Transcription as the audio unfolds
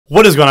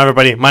What is going on,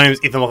 everybody? My name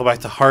is Ethan. Welcome back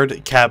to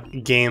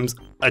HardCap Games,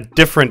 a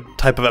different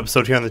type of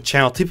episode here on the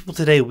channel.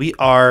 Today we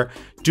are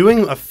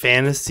doing a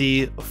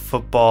fantasy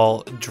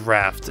football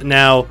draft.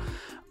 Now,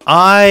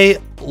 I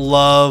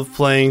love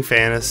playing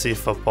fantasy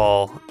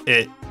football.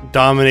 It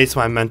dominates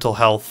my mental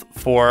health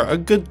for a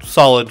good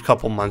solid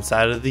couple months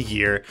out of the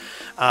year.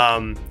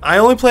 I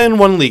only play in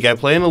one league. I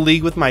play in a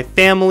league with my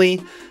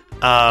family.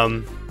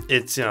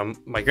 It's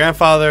my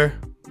grandfather,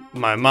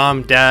 my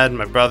mom, dad,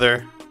 my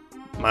brother,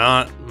 my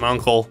aunt, my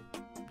uncle,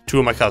 2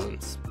 of my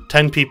cousins,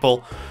 10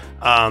 people.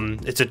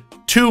 It's a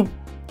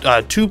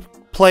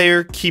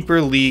two-player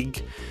keeper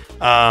league.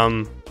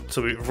 So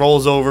it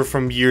rolls over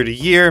from year to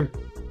year.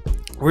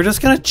 We're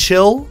just gonna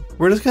chill.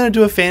 We're just gonna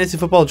do a fantasy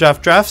football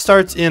draft. Draft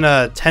starts in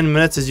 10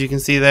 minutes, as you can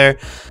see there.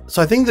 So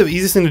I think the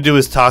easiest thing to do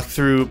is talk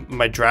through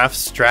my draft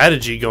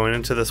strategy going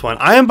into this one.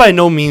 I am by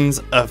no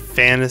means a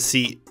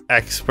fantasy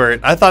expert.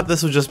 I thought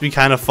this would just be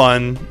kind of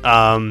fun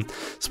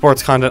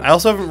sports content. I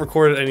also haven't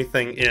recorded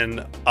anything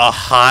in a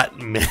hot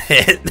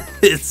minute.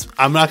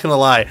 I'm not gonna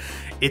lie,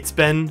 it's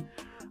been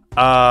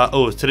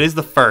today's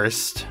the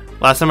 1st.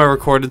 Last time I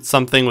recorded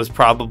something was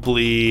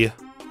probably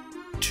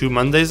 2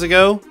 Mondays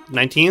ago,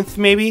 19th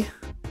maybe.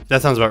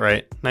 That sounds about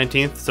right,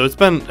 19th. So it's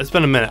been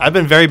a minute. I've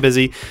been very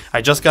busy.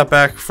 I just got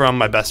back from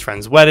my best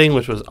friend's wedding,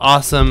 which was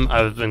awesome.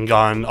 I've been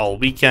gone all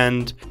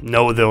weekend.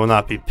 No, there will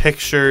not be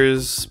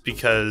pictures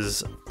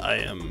because I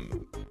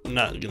am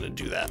not gonna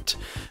do that.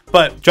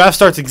 But draft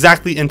starts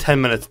exactly in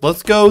 10 minutes.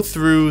 Let's go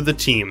through the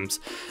teams.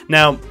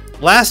 Now,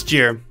 last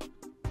year,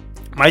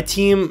 my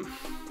team,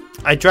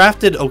 I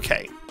drafted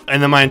okay,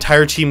 and then my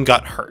entire team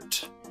got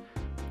hurt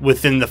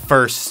within the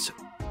first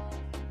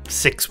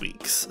 6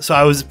 weeks. So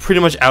I was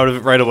pretty much out of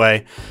it right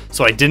away.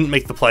 So I didn't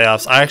make the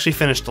playoffs. I actually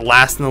finished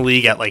last in the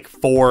league at like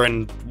 4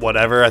 and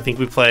whatever. I think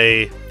we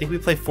play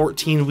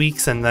 14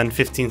 weeks and then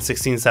 15,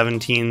 16,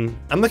 17.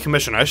 I'm the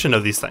commissioner. I should know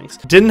these things.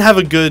 Didn't have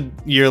a good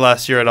year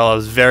last year at all. I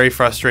was very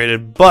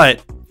frustrated,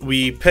 but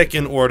we pick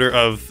in order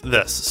of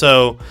this.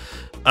 So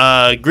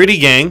Gritty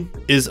Gang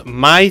is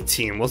my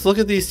team. Let's look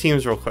at these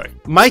teams real quick.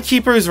 My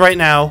keepers right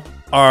now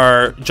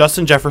are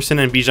Justin Jefferson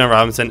and Bijan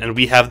Robinson, and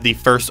we have the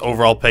first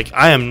overall pick.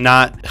 I am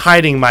not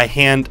hiding my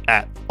hand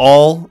at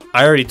all.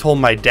 I already told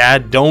my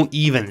dad, don't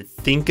even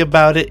think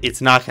about it.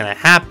 It's not going to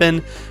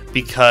happen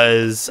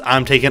because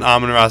I'm taking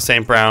Amon-Ra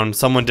St. Brown.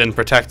 Someone didn't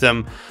protect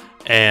him,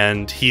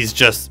 and he's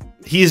just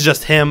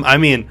him. I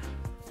mean,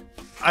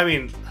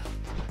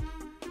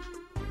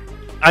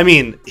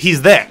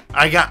 he's there.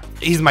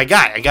 He's my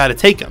guy. I got to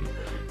take him,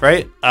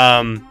 right?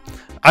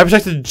 I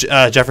protected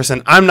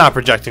Jefferson. I'm not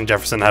projecting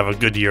Jefferson to have a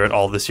good year at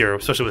all this year,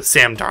 especially with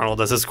Sam Darnold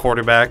as his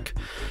quarterback.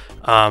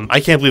 I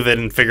can't believe they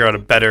didn't figure out a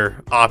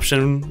better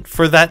option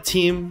for that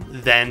team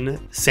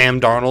than Sam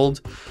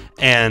Darnold.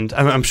 And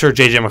I'm sure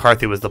J.J.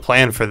 McCarthy was the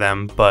plan for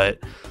them, but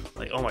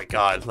like, oh my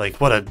God,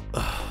 like what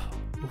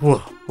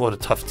a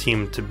tough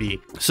team to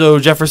beat. So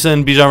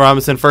Jefferson, Bijan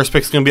Robinson, first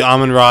pick's gonna be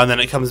Amon-Ra, and then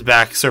it comes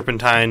back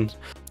Serpentine.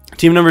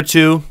 Team number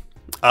 2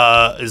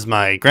 is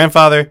my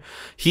grandfather.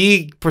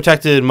 He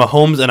protected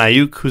Mahomes and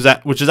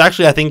Ayuk, which is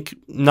actually, I think,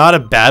 not a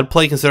bad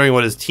play considering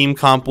what his team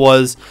comp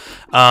was.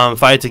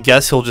 If I had to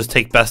guess, he'll just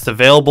take best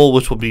available,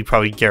 which will be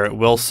probably Garrett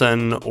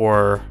Wilson,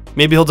 or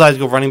maybe he'll decide to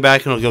go running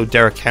back and he'll go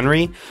Derrick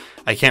Henry.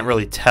 I can't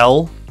really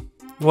tell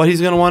what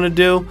he's going to want to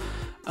do.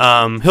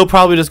 He'll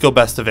probably just go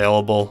best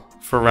available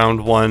for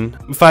round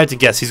 1. If I had to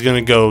guess, he's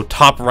going to go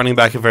top running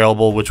back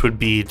available, which would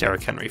be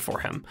Derrick Henry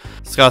for him.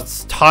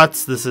 Scott's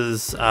Tots, this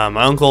is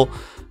my uncle.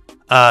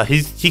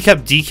 He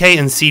kept DK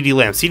and CD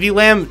Lamb. CD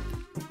Lamb,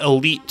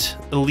 elite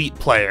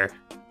player.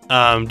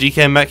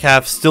 DK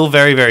Metcalf, still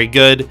very, very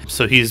good.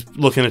 So he's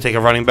looking to take a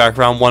running back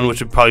round 1,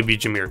 which would probably be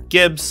Jahmyr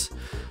Gibbs.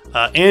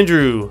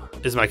 Andrew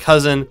is my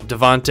cousin.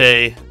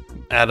 Devontae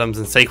Adams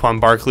and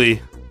Saquon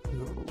Barkley,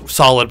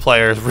 solid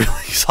players, really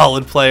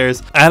solid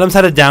players. Adams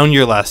had a down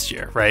year last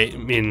year, right? I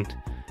mean,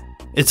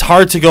 it's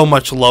hard to go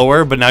much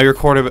lower, but now your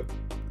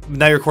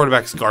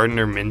quarterback's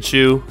Gardner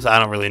Minshew, so I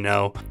don't really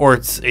know. Or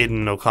it's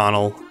Aiden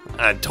O'Connell.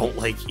 I don't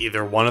like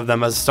either one of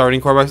them as starting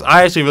quarterbacks.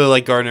 I actually really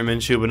like Gardner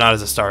Minshew, but not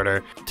as a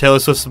starter. Taylor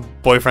Swift's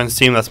boyfriend's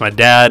team, that's my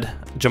dad.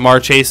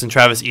 Jamar Chase and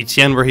Travis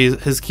Etienne were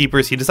his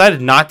keepers. He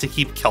decided not to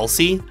keep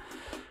Kelsey.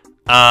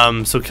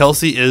 So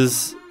Kelsey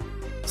is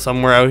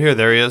somewhere out here.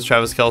 There he is,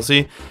 Travis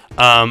Kelsey.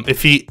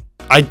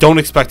 I don't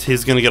expect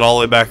he's going to get all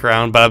the way back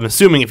around, but I'm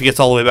assuming if he gets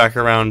all the way back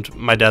around,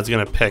 my dad's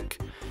going to pick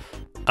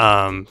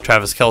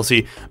Travis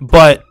Kelsey.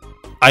 But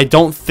I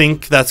don't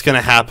think that's going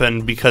to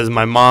happen because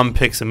my mom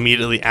picks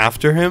immediately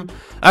after him.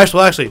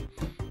 Actually,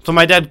 so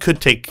my dad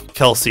could take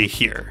Kelsey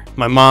here.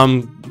 My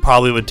mom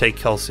probably would take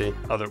Kelsey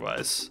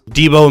otherwise.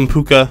 Debo and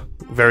Puka,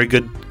 very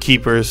good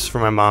keepers for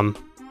my mom.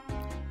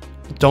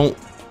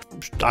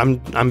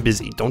 I'm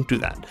busy. Don't do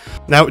that.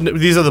 Now,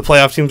 these are the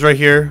playoff teams right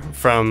here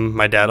from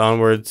my dad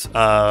onwards.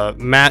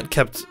 Matt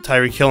kept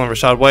Tyreek Hill and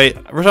Rachaad White.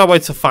 Rachaad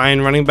White's a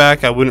fine running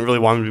back. I wouldn't really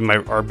want him to be my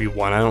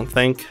RB1, I don't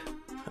think.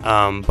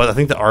 But I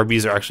think the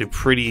RBs are actually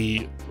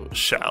pretty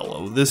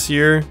shallow this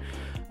year.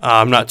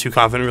 I'm not too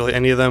confident really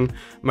any of them.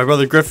 My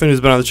brother Griffin,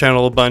 who's been on the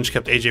channel a bunch,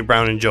 kept A.J.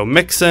 Brown and Joe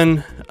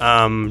Mixon.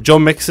 Joe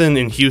Mixon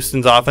in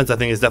Houston's offense, I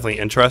think, is definitely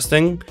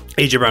interesting.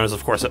 A.J. Brown is,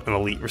 of course, an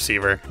elite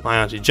receiver. My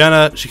auntie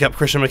Jenna, she kept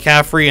Christian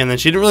McCaffrey, and then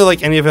she didn't really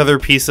like any of the other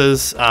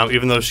pieces,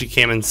 even though she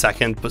came in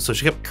second. But so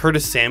she kept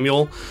Curtis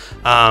Samuel,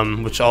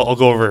 which I'll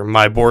go over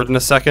my board in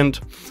a second.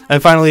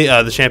 And finally,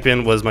 the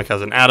champion was my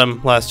cousin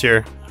Adam last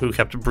year, who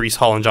kept Breece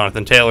Hall and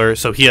Jonathan Taylor.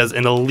 So he has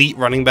an elite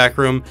running back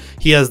room.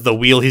 He has the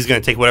wheel. He's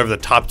going to take whatever the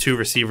top 2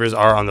 receivers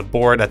are on the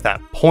board at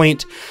that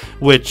point,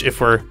 which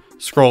if we're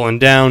scrolling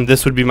down,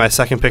 this would be my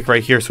second pick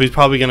right here. So he's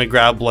probably going to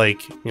grab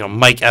like,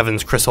 Mike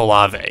Evans, Chris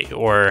Olave,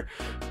 or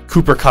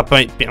Cooper Kupp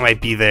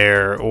might be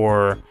there,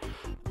 or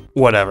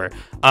whatever.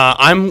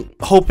 I'm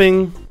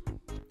hoping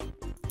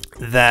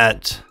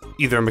that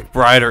either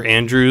McBride or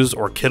Andrews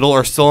or Kittle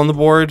are still on the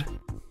board.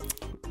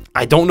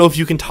 I don't know if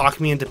you can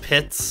talk me into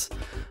Pitts,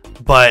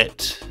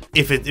 but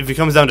if it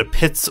comes down to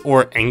Pitts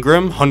or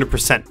Ingram,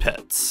 100%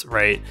 Pitts,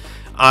 right?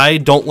 I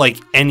don't like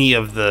any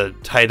of the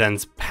tight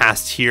ends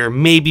past here.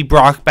 Maybe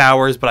Brock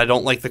Bowers, but I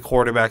don't like the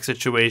quarterback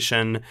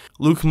situation.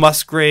 Luke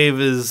Musgrave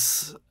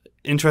is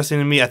interesting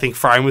to me. I think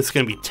Frymouth's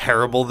going to be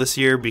terrible this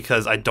year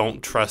because I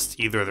don't trust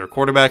either of their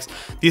quarterbacks.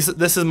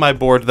 This is my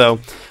board, though.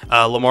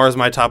 Lamar is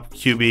my top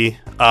QB.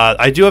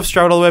 I do have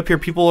Stroud all the way up here.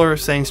 People are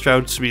saying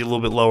Stroud should be a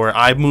little bit lower.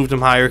 I moved him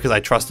higher because I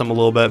trust him a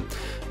little bit.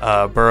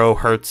 Burrow,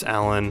 Hurts,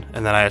 Allen,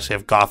 and then I actually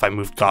have Goff. I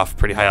moved Goff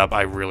pretty high up.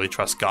 I really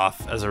trust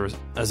Goff as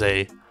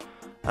a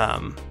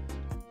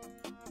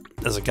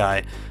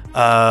guy.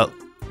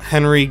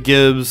 Henry,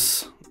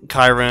 Gibbs,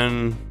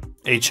 Kyron,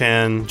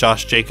 Achan,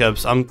 Josh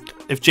Jacobs.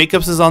 If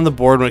Jacobs is on the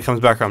board when it comes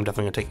back, I'm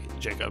definitely going to take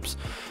Jacobs.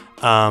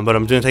 But I'm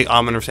going to take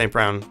Amon-Ra St.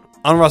 Brown.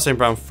 Amon-Ra St.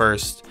 Brown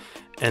first,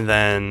 and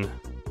then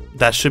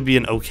that should be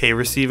an okay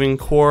receiving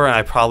core. And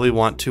I probably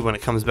want to, when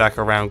it comes back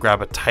around,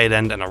 grab a tight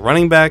end and a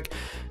running back.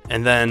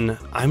 And then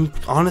I'm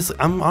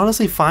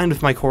honestly fine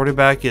if my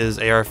quarterback is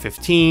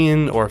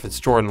AR-15 or if it's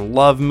Jordan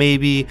Love,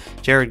 maybe.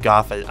 Jared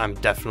Goff, I'm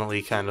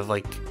definitely kind of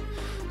like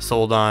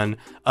sold on.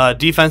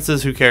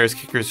 Defenses, who cares?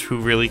 Kickers, who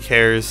really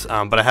cares?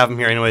 But I have them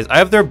here anyways. I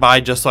have their bye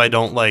just so I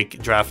don't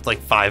like draft like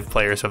 5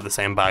 players who have the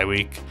same bye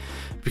week,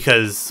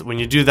 because when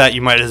you do that,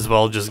 you might as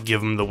well just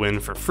give them the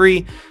win for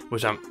free,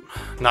 which I'm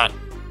not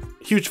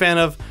a huge fan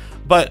of.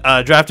 But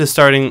draft is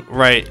starting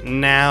right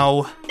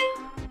now.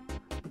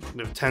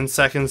 We have 10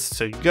 seconds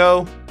to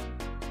go.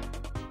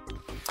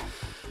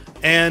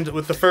 And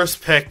with the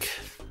first pick,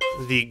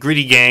 the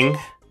Gritty Gang.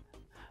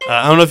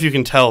 I don't know if you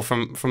can tell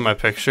from my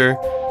picture.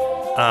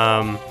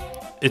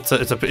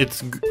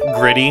 It's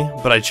Gritty,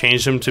 but I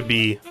changed him to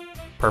be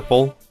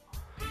purple,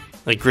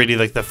 like Gritty,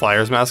 like the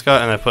Flyers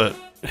mascot, and I put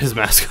his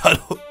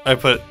mascot. I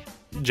put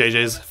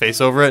JJ's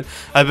face over it.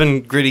 I've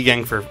been Gritty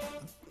Gang for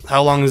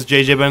how long has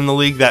JJ been in the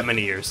league? That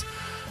many years.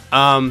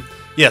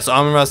 Yeah, so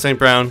Amon-Ra St.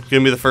 Brown,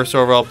 gonna be the first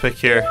overall pick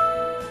here.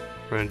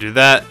 We're gonna do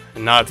that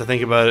and not have to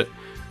think about it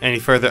any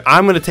further.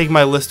 I'm gonna take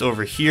my list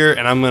over here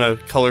and I'm gonna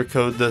color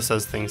code this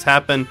as things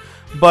happen.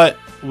 But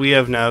we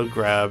have now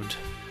grabbed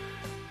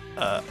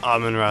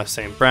Amon-Ra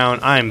St. Brown.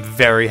 I'm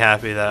very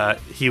happy that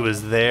he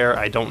was there.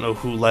 I don't know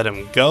who let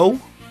him go,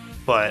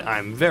 but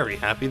I'm very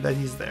happy that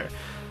he's there.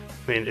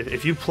 I mean,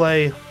 if you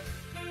play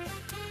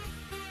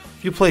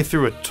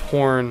through a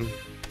torn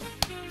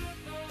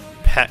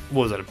pec,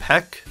 what was it, a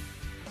pec?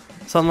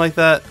 Something like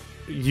that,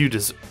 you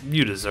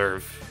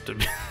deserve to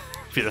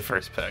be the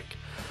first pick.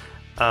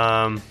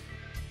 I'm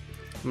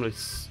gonna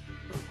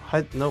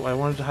hide. No, I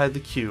wanted to hide the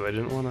Q. I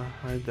didn't want to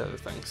hide the other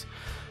things.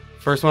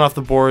 First one off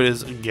the board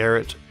is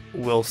Garrett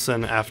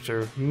Wilson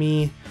after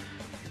me,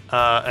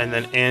 and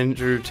then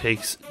Andrew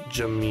takes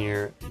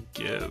Jahmyr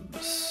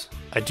Gibbs.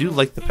 I do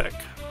like the pick.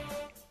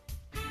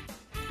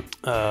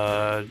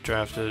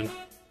 Drafted.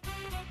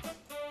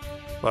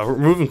 Wow, we're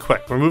moving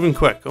quick. We're moving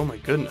quick. Oh my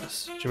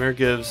goodness. Jahmyr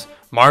Gibbs.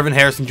 Marvin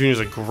Harrison Jr. is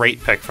a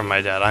great pick from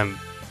my dad.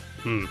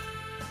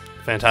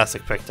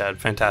 Fantastic pick, Dad.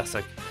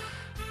 Fantastic.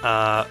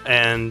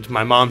 And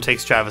my mom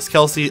takes Travis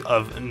Kelce,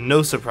 of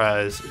no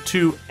surprise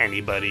to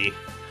anybody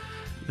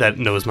that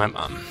knows my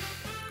mom.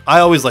 I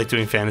always like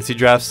doing fantasy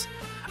drafts.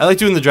 I like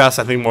doing the drafts,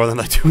 I think, more than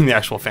I like doing the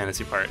actual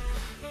fantasy part.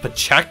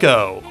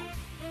 Pacheco.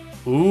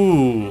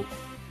 Ooh.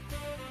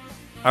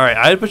 Alright,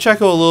 I had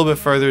Pacheco a little bit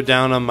further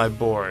down on my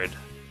board.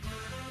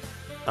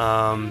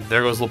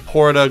 There goes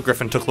Laporta.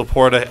 Griffin took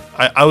Laporta.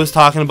 I was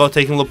talking about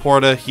taking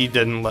Laporta. He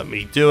didn't let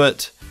me do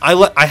it.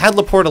 I had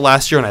Laporta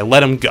last year and I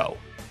let him go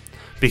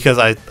because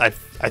I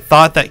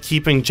thought that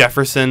keeping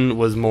Jefferson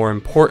was more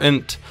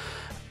important.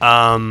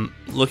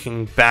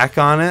 Looking back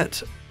on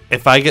it,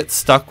 if I get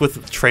stuck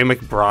with Trey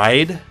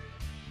McBride,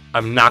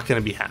 I'm not going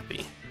to be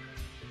happy.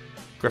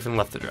 Griffin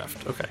left the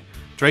draft. Okay.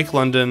 Drake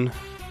London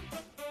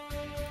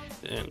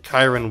and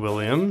Kyron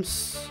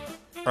Williams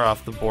are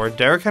off the board.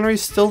 Derrick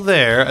Henry's still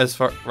there as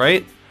far,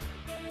 right?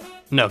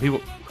 No, people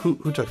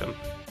who took him?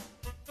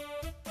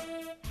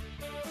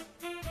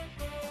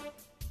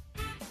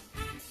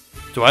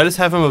 Do I just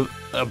have him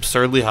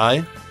absurdly high?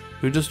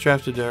 Who just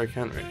drafted Derrick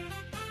Henry?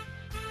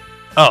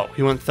 Oh,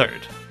 he went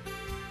third.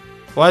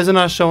 Why is it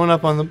not showing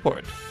up on the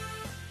board?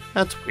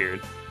 That's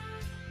weird.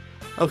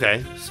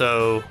 Okay,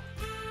 so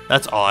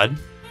that's odd.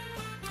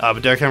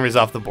 But Derrick Henry's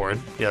off the board.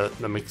 Yeah,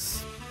 that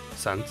makes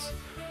sense.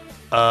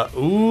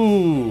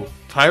 Ooh,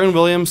 Kyron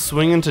Williams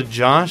swinging to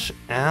Josh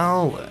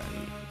Allen.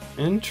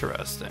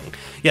 Interesting.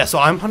 Yeah, so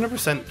I'm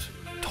 100%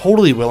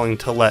 totally willing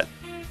to let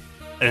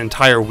an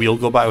entire wheel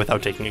go by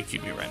without taking a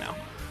QB right now.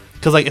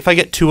 Because like if I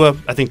get Tua,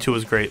 I think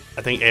Tua's great.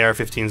 I think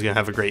AR-15 is gonna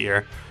have a great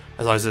year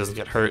as long as it doesn't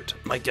get hurt.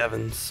 Mike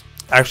Evans.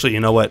 Actually, you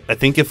know what? I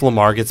think if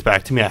Lamar gets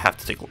back to me, I have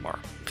to take Lamar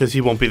because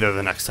he won't be there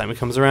the next time it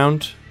comes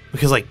around.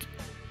 Because like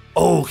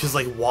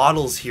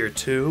Waddle's here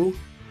too.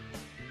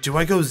 Do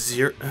I go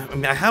zero? I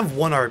mean, I have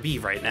one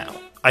RB right now.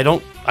 I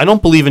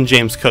don't believe in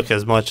James Cook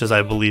as much as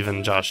I believe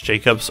in Josh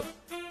Jacobs.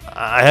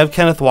 I have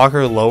Kenneth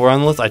Walker lower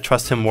on the list. I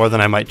trust him more than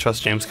I might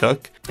trust James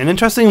Cook. An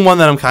interesting one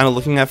that I'm kind of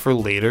looking at for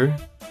later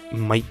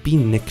might be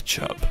Nick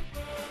Chubb.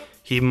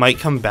 He might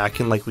come back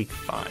in like week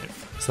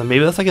 5. So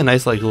maybe that's like a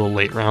nice like little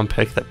late round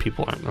pick that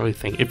people aren't really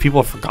thinking. If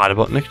people forgot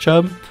about Nick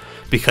Chubb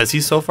because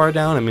he's so far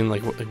down, I mean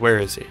like where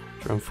is he?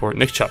 Round 4.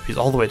 Nick Chubb, he's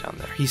all the way down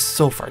there. He's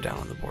so far down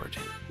on the board.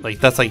 Like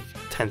that's like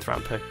 10th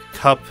round pick.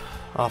 Cup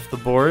off the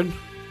board.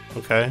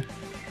 Okay.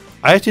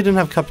 I actually didn't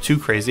have Cup too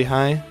crazy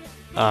high.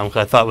 Because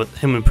I thought with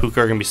him and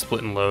Puka are going to be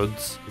splitting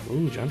loads.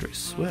 Ooh, DeAndre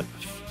Swift.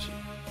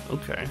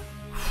 Okay.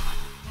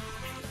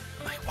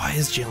 Like, why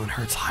is Jalen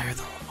Hurts higher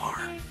than Lamar?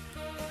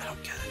 I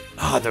don't get it.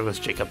 Ah, there goes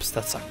Jacobs.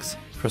 That sucks.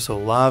 Chris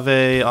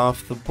Olave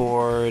off the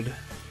board.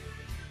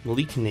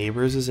 Malik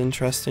Neighbors is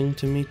interesting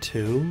to me,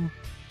 too.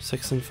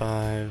 6 and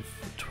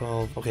 5,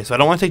 12. Okay, so I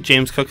don't want to take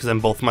James Cook because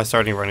then both of my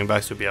starting running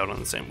backs would be out on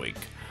the same week.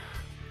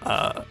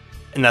 And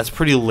that's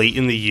pretty late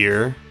in the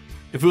year.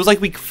 If it was like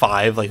week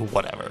 5, like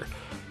whatever.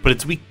 But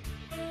it's week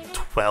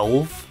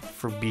 12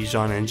 for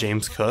Bijan and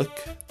James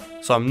Cook,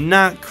 so I'm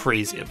not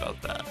crazy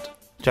about that.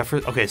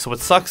 Okay, so what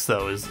sucks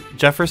though is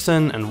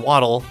Jefferson and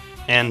Waddle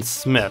and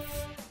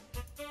Smith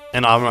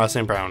and Amon-Ra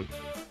St. Brown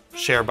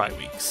share bye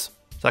weeks,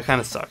 so that kind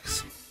of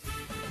sucks.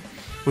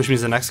 Which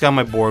means the next guy on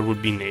my board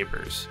would be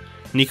Neighbors.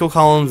 Nico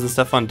Collins and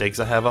Stephon Diggs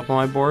I have up on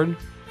my board,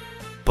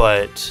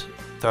 but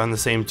they're on the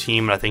same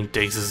team, and I think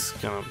Diggs is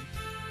gonna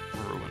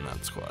ruin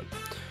that squad.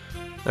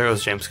 There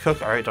goes James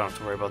Cook. Alright, don't have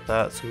to worry about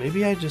that. So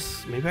maybe I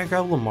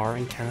grab Lamar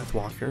and Kenneth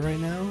Walker right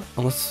now.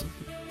 Unless,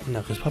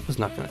 no, because Papa's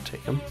not going to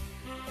take him.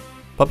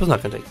 Papa's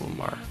not going to take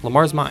Lamar.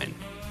 Lamar's mine.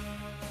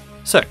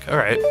 Sick.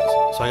 Alright,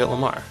 so I got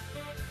Lamar.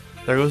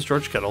 There goes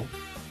George Kittle.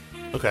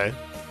 Okay.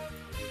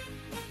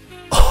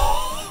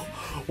 Oh,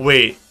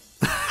 wait.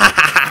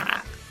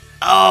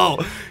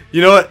 Oh, you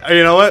know what?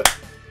 You know what?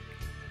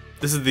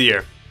 This is the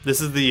year.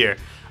 This is the year.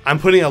 I'm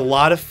putting a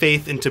lot of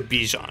faith into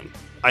Bijan.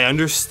 I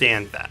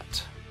understand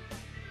that.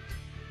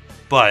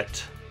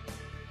 But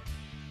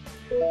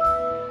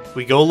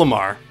we go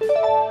Lamar,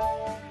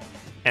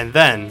 and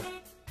then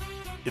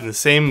in the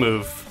same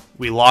move,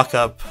 we lock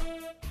up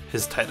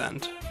his tight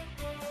end.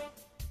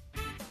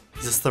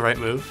 Is this the right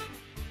move?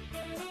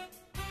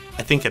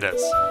 I think it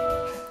is.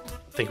 I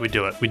think we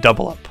do it. We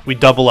double up. We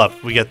double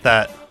up. We get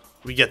that.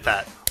 We get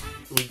that.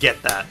 We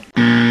get that.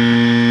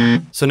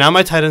 So now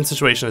my tight end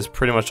situation is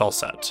pretty much all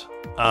set.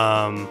 They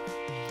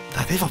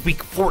have a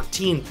week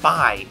 14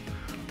 bye.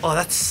 Oh,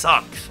 that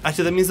sucks.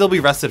 Actually, that means they'll be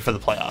rested for the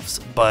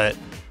playoffs, but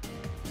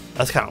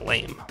that's kind of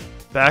lame.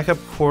 Backup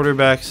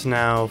quarterbacks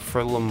now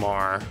for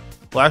Lamar.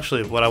 Well,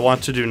 actually, what I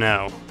want to do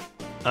now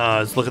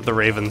is look at the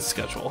Ravens'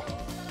 schedule.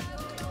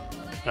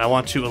 And I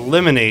want to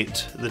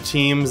eliminate the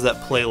teams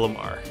that play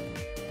Lamar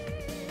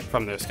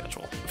from their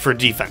schedule for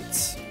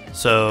defense.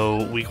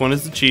 So, week 1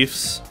 is the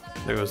Chiefs.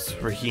 There goes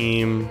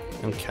Raheem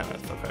and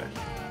Kenneth. Okay.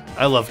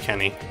 I love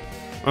Kenny.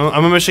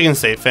 I'm a Michigan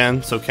State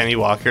fan, so Kenny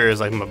Walker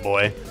is like my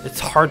boy. It's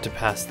hard to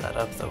pass that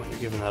up, though, when you're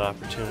given that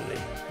opportunity.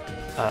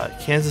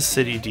 Kansas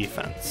City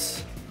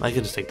defense. I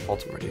could just take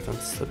Baltimore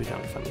defense. That'd be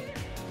kind of funny.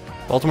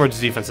 Baltimore's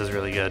defense is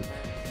really good.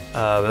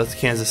 But that's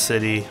Kansas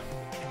City.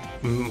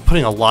 I'm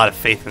putting a lot of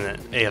faith in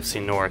the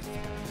AFC North.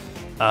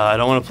 I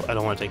don't want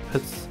to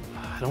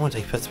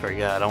take Pittsburgh.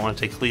 Yeah, I don't want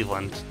to take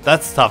Cleveland.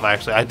 That's tough,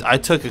 actually. I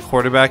took a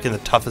quarterback in the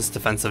toughest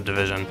defensive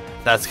division.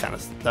 That was kind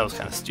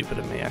of stupid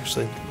of me,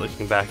 actually,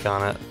 looking back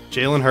on it.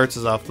 Jalen Hurts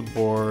is off the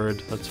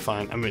board. That's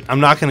fine. I mean, I'm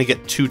not going to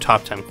get 2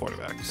 top 10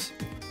 quarterbacks.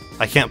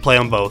 I can't play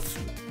them both.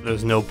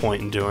 There's no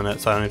point in doing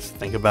it, so I don't have to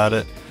think about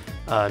it.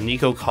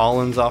 Nico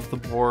Collins off the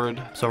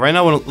board. So right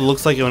now, it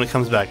looks like when it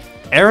comes back,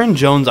 Aaron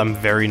Jones, I'm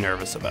very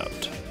nervous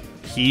about.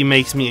 He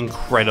makes me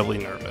incredibly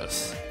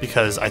nervous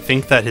because I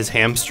think that his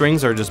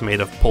hamstrings are just made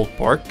of pulled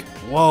pork.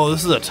 Whoa,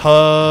 this is a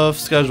tough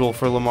schedule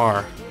for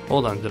Lamar.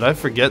 Hold on, did I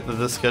forget that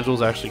this schedule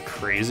is actually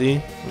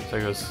crazy?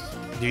 There goes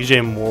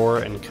DJ Moore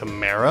and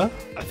Kamara.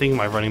 I think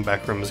my running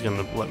back room is going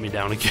to let me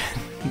down again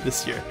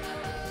this year.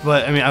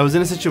 But, I mean, I was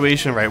in a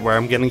situation, right, where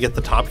I'm going to get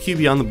the top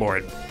QB on the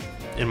board,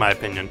 in my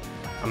opinion.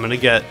 I'm going to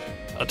get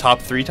a top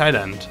 3 tight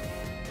end.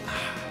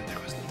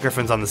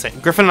 Griffin's on the same.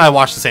 Griffin and I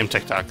watch the same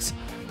TikToks.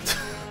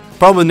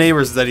 Problem with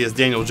Neighbors is that he has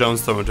Daniel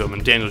Jones thrown to him,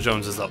 and Daniel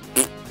Jones is up.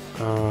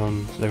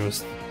 There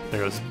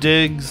goes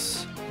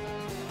Diggs.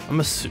 I'm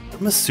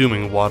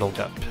assuming Waddle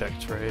got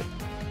picked, right?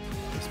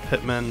 There's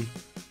Pittman.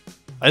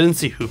 I didn't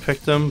see who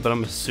picked him, but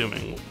I'm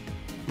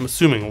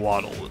assuming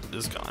Waddle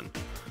is gone.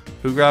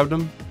 Who grabbed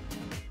him?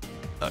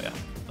 Oh yeah.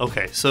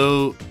 Okay,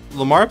 so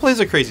Lamar plays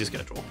a crazy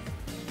schedule.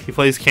 He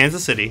plays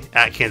Kansas City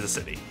at Kansas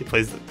City. He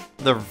plays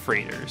the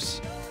Raiders.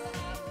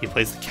 He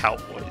plays the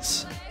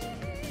Cowboys.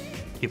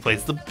 He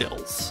plays the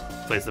Bills.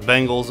 He plays the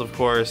Bengals, of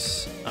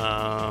course.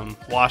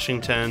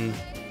 Washington,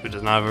 who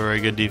does not have a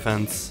very good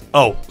defense.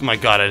 Oh my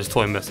God, I just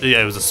totally missed.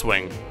 Yeah, it was a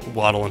swing.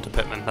 Waddle into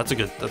Pittman. That's a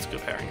good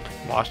pairing.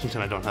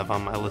 Washington, I don't have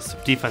on my list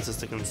of defenses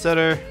to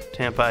consider.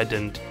 Tampa, I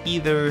didn't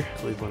either.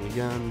 Cleveland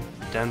again.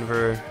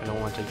 Denver, I don't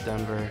want to take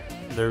Denver.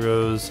 There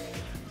goes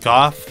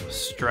Goff,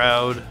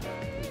 Stroud,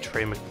 and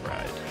Trey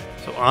McBride.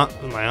 So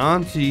my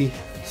auntie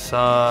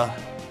saw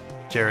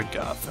Jared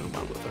Goff and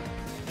went with her,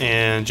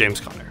 and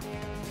James Conner.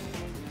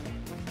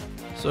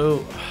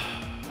 So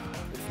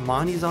if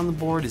Monty's on the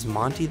board, is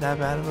Monty that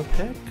bad of a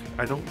pick?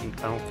 I don't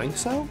think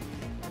so.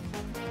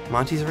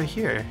 Monty's right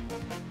here.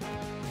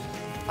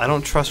 I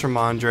don't trust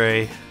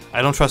Ramondre.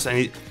 I don't trust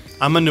any.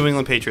 I'm a New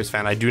England Patriots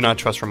fan. I do not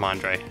trust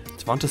Ramondre.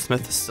 Devonta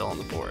Smith is still on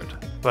the board,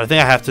 but I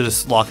think I have to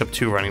just lock up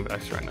 2 running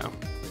backs right now.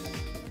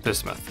 There's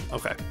Smith.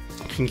 Okay.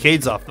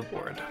 Kincaid's off the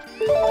board,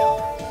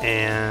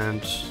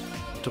 and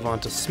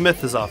Devonta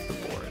Smith is off the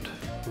board,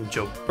 and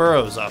Joe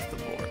Burrow's off the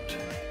board.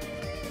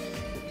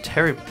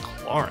 Terry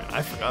McLaurin.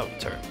 I forgot about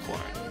Terry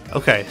McLaurin.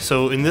 Okay,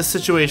 so in this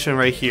situation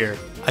right here,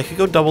 I could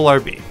go double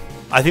RB.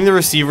 I think the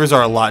receivers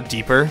are a lot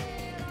deeper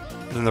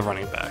than the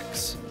running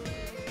backs.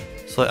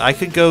 So I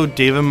could go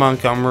David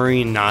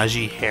Montgomery,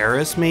 Najee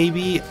Harris,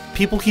 maybe.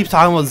 People keep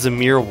talking about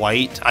Zamir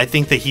White. I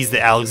think that he's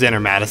the Alexander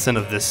Madison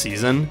of this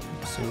season.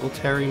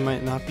 Singletary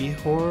might not be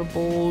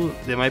horrible.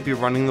 They might be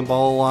running the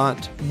ball a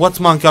lot. What's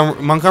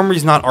Montgomery?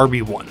 Montgomery's not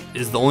RB1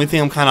 is the only thing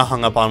I'm kind of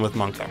hung up on with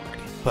Montgomery.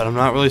 But I'm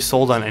not really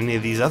sold on any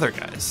of these other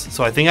guys.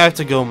 So I think I have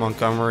to go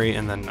Montgomery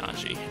and then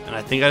Najee. And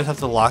I think I just have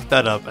to lock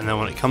that up. And then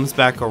when it comes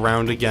back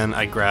around again,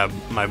 I grab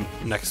my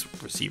next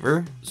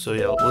receiver. So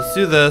yeah, let's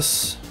do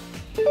this.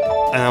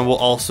 And then we'll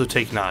also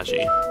take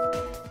Najee.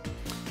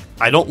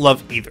 I don't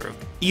love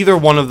either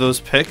one of those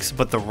picks,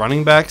 but the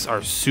running backs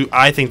are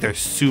I think they're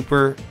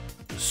super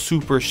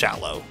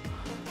shallow,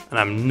 and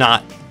I'm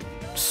not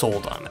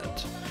sold on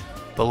it.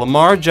 But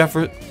Lamar,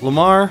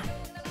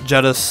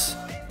 Jettis,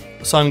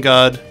 Sun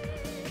God,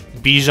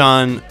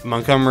 Bijan,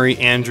 Montgomery,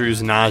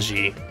 Andrews,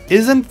 Najee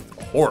isn't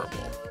horrible.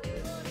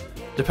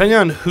 Depending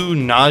on who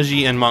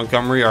Najee and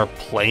Montgomery are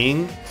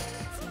playing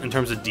in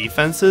terms of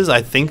defenses,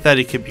 I think that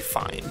it could be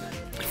fine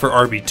for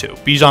RB2.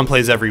 Bijan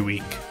plays every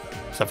week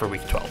except for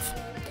week 12.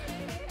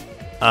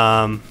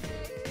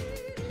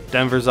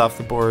 Denver's off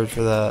the board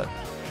for that.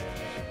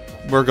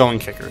 We're going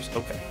kickers.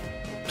 Okay.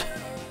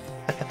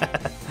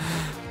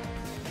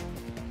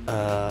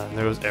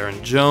 There was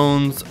Aaron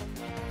Jones.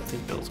 I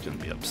think Bill's going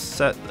to be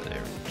upset that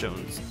Aaron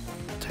Jones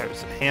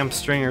tears a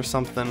hamstring or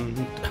something.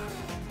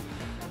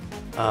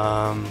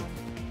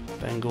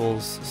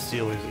 Bengals,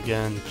 Steelers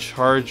again.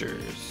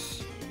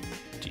 Chargers.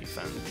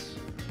 Defense.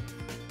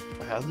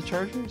 Do I have the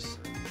Chargers?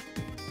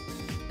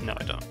 No,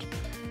 I don't.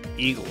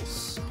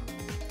 Eagles.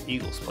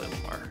 Eagles play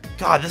Lamar.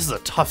 God, this is a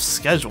tough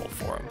schedule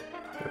for him.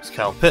 There's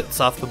Kyle Pitts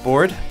off the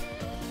board. They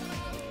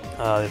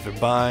have their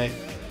bye.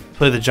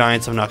 Play the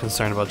Giants. I'm not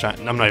concerned about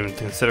Giants. I'm not even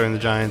considering the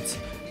Giants.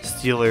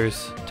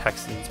 Steelers,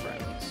 Texans,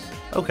 Browns.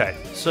 Okay,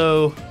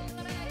 so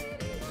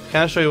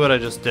kind of show you what I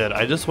just did.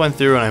 I just went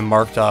through and I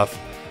marked off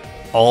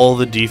all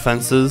the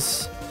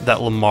defenses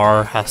that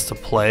Lamar has to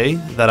play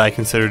that I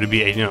consider to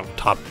be a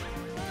top.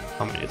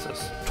 How many is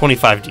this?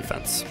 25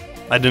 defense.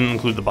 I didn't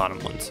include the bottom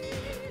ones.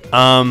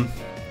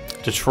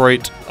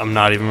 Detroit, I'm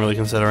not even really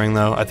considering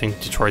though. I think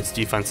Detroit's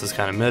defense is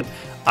kind of mid.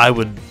 I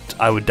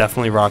would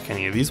definitely rock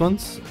any of these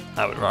ones.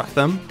 I would rock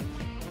them.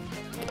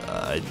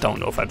 I don't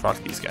know if I'd rock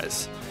these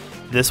guys.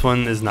 This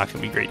one is not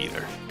going to be great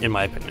either, in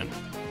my opinion.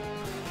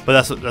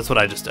 But that's what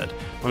I just did.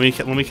 Let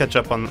me catch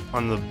up on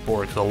the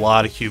board because a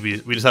lot of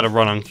QBs. We just had a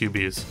run on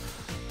QBs.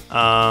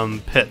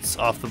 Pitts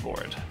off the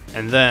board,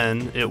 and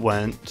then it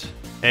went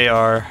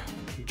AR,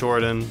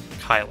 Jordan,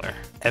 Kyler.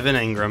 Evan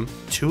Ingram.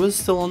 Tua's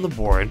still on the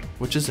board,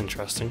 which is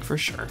interesting for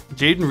sure.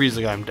 Jaden Reed's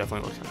the guy I'm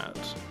definitely looking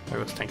at. There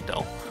goes Tank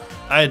Dell.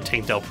 I had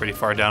Tank Dell pretty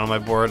far down on my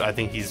board. I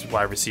think he's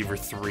wide receiver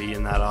 3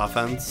 in that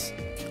offense.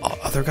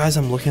 Other guys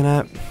I'm looking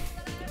at.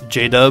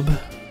 J-Dub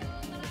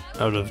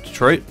out of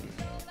Detroit.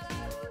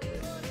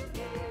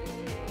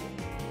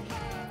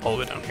 All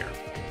the way down here.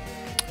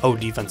 Oh,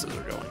 defenses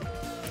are going.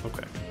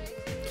 Okay.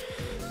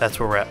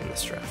 That's where we're at in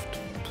this draft.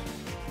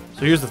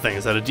 So here's the thing,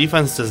 is that a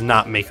defense does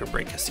not make or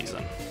break a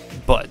season.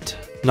 But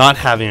not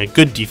having a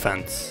good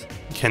defense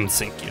can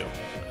sink you.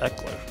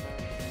 Eckler.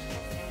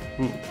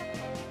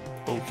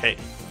 Okay.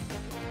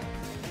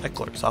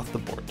 Eckler's off the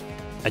board.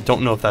 I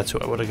don't know if that's who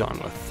I would have gone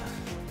with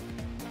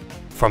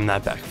from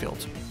that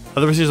backfield.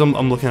 Other receivers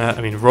I'm looking at,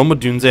 Roma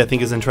Dunze I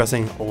think is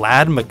interesting.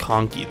 Lad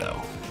McConkey,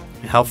 though.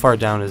 How far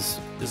down is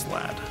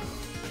Lad?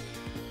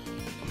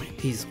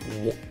 He's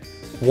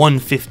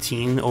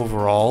 115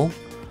 overall.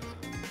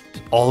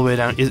 all the way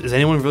down. Is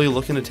anyone really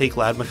looking to take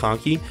Ladd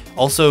McConkey?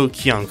 Also,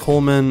 Keon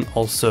Coleman.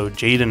 Also,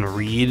 Jaden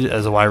Reed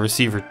as a wide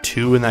receiver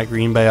 2 in that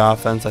Green Bay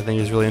offense, I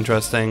think is really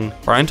interesting.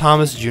 Brian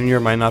Thomas Jr.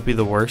 might not be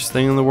the worst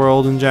thing in the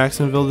world in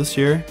Jacksonville this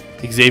year.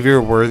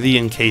 Xavier Worthy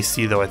in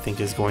KC, though, I think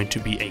is going to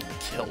be a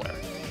killer.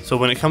 So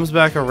when it comes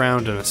back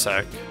around in a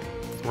sec,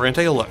 we're going to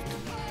take a look.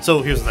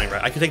 So here's the thing,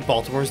 right? I could take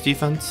Baltimore's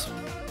defense,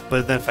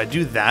 but then if I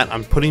do that,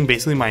 I'm putting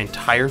basically my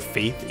entire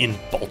faith in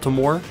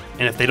Baltimore.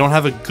 And if they don't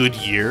have a good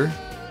year,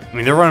 I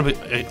mean, they're running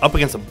up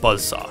against a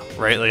buzzsaw,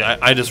 right? Like,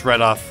 I just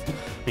read off,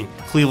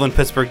 Cleveland,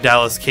 Pittsburgh,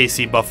 Dallas,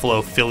 KC,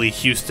 Buffalo, Philly,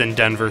 Houston,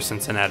 Denver,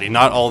 Cincinnati.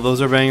 Not all of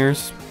those are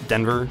bangers.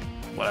 Denver,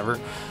 whatever.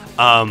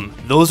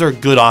 Those are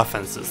good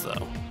offenses,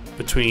 though,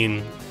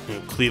 between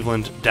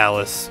Cleveland,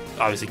 Dallas,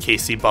 obviously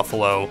KC,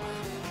 Buffalo,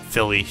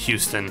 Philly,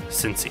 Houston,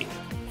 Cincy.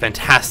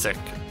 Fantastic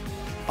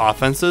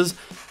offenses.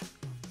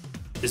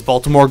 Is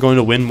Baltimore going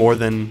to win more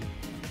than,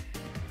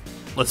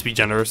 let's be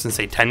generous and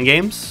say 10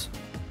 games?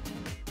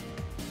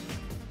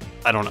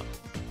 I don't know.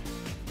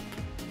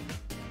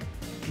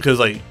 Because,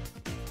 like,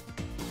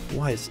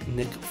 why is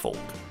Nick Folk?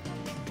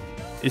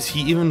 Is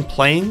he even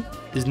playing?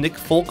 Is Nick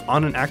Folk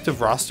on an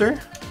active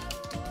roster?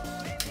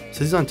 So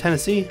he's on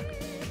Tennessee.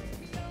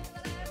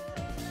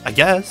 I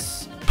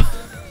guess.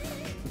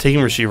 Taking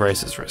Rashee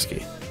Rice is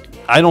risky.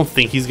 I don't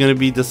think he's going to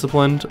be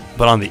disciplined,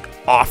 but on the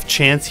off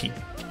chance he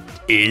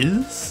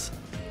is,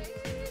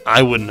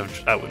 I wouldn't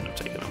have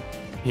taken him.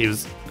 He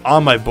was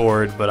on my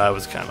board, but I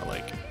was kind of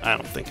like, I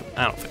don't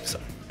think so.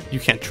 You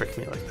can't trick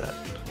me like that.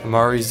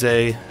 Amari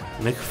Zay,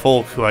 Nick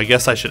Folk, who I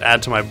guess I should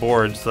add to my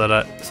board so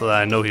that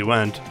I know he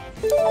went.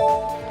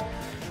 All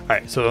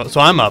right, so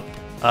I'm up.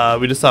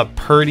 We just saw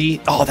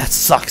Purdy. Oh, that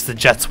sucks. The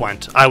Jets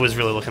went. I was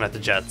really looking at the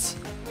Jets.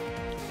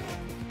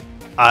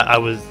 I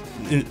was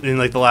in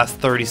like the last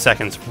 30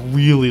 seconds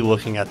really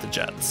looking at the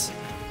Jets.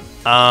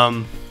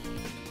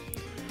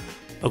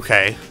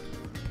 Okay.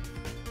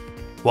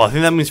 Well, I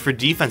think that means for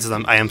defenses,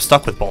 I am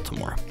stuck with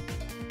Baltimore.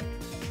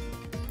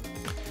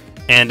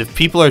 And if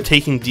people are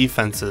taking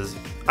defenses,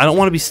 I don't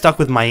want to be stuck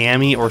with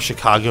Miami or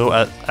Chicago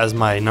as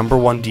my number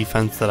one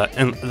defense that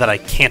I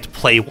can't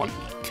play 1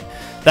 week.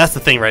 That's the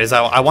thing, right? Is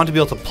I want to be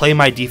able to play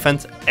my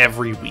defense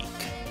every week.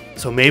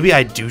 So maybe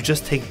I do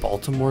just take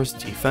Baltimore's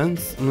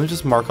defense. Let me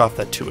just mark off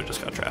that Tua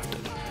just got drafted.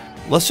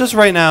 Let's just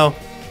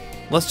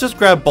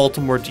grab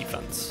Baltimore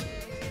defense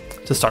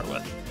to start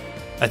with.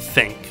 I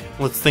think.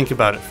 Let's think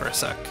about it for a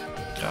sec.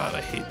 God,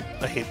 I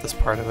hate this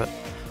part of it.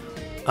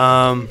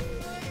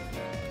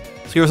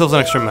 Let's give ourselves an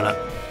extra minute.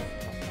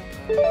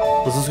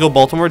 Let's just go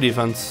Baltimore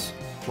defense.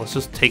 Let's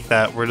just take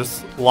that. We're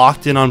just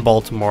locked in on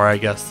Baltimore, I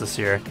guess, this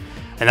year.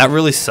 And that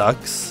really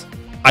sucks.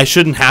 I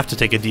shouldn't have to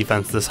take a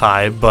defense this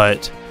high,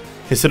 but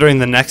considering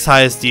the next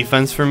highest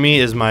defense for me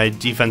is my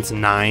defense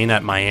 9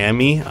 at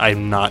Miami,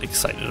 I'm not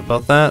excited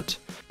about that.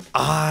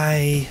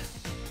 I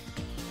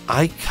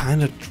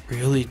kind of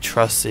really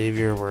trust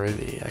Xavier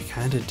Worthy. I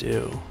kind of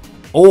do.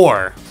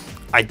 Or,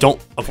 I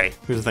don't... Okay,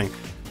 here's the thing.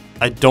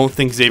 I don't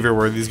think Xavier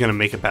Worthy is going to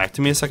make it back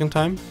to me a second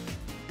time.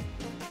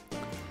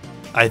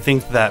 I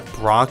think that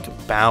Brock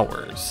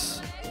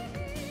Bowers...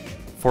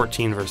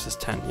 14 versus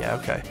 10. Yeah,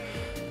 okay.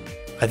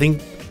 I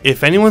think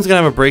if anyone's going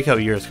to have a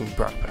breakout year, it's going to be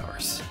Brock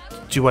Bowers.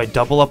 Do I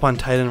double up on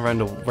tight end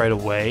right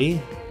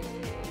away?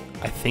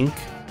 I think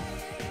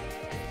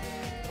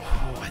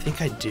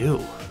I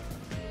do.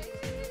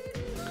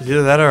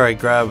 Either that or I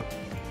grab...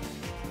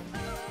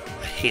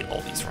 I hate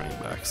all these running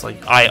backs.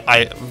 Like,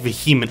 I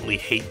vehemently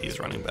hate these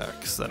running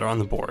backs that are on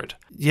the board.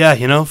 Yeah,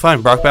 you know,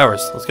 fine. Brock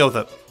Bowers. Let's go with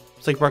it.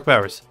 Let's take Brock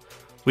Bowers.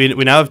 We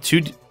now have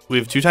two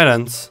tight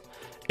ends.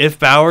 If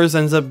Bowers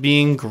ends up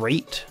being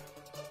great,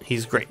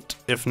 he's great.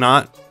 If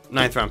not,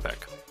 9th round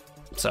pick.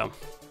 So,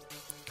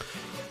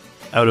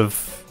 out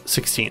of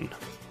 16.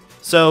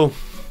 So,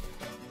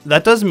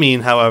 that does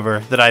mean, however,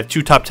 that I have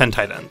 2 top 10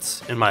 tight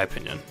ends, in my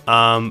opinion.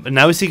 And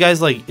now we see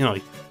guys like, you know,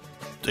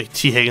 like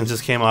T. Higgins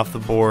just came off the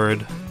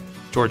board.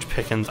 George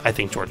Pickens. I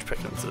think George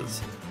Pickens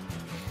is.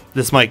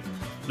 This might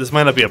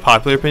not be a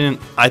popular opinion.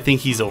 I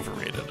think he's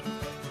overrated.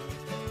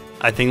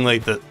 I think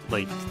the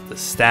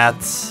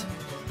stats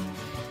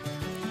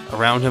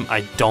around him,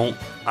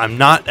 I'm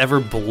not ever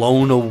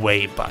blown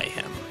away by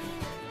him.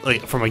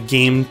 Like, from a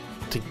game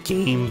to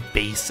game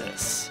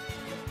basis.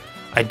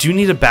 I do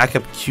need a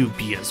backup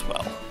QB as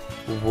well.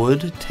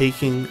 Would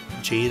taking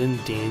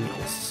Jaden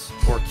Daniels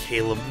or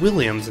Caleb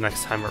Williams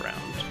next time around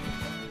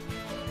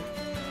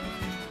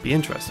be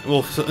interesting?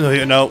 Well,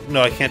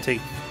 no, I can't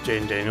take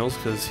Jaden Daniels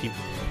because he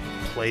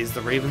plays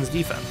the Ravens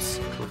defense.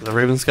 Look at the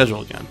Ravens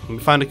schedule again. Let me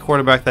find a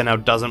quarterback that now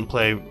doesn't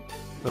play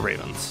the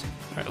Ravens.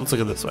 All right, let's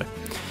look at it this way.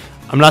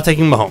 I'm not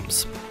taking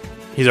Mahomes.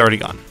 He's already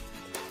gone.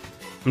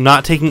 I'm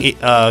not taking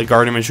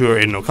Gardner Minshew or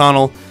Aiden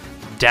O'Connell.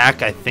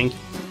 Dak, I think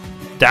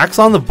Dak's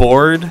on the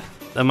board.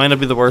 That might not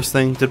be the worst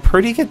thing. Did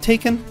Purdy get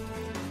taken?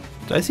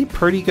 Did I see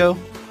Purdy go?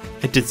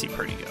 I did see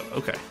Purdy go.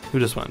 Okay. Who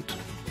just went?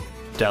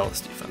 Dallas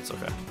defense.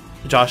 Okay.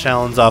 Josh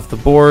Allen's off the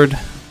board.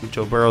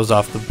 Joe Burrow's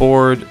off the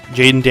board.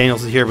 Jaden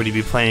Daniels is here, but he'd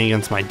be playing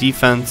against my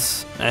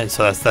defense. And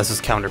so that's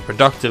just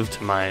counterproductive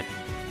to my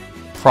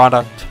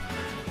product.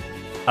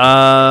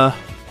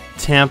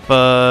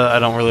 Tampa, I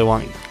don't really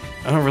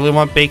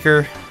want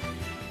Baker.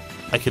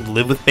 I could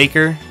live with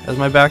Baker as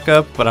my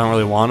backup, but I don't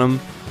really want him.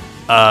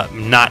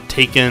 Not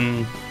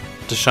taking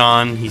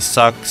Deshaun, he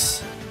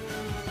sucks.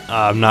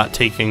 I'm not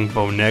taking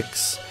Bo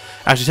Nix.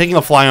 Actually, taking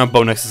a fly on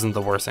Bo Nix isn't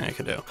the worst thing I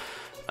could do.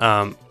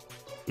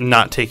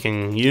 Not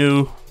taking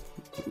you.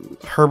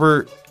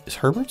 Herbert, is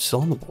Herbert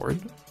still on the board?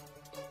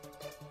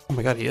 Oh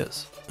my god, he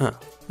is.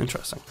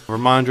 Interesting.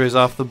 Ramondre's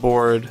off the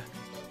board,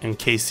 and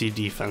KC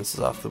defense is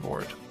off the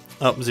board.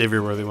 Oh,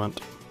 Xavier Worthy went.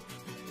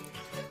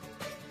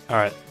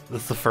 Alright,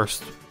 that's the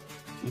first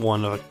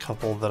one of a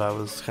couple that I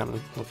was kind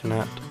of looking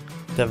at.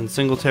 Devin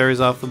Singletary's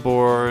off the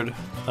board.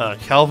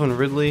 Calvin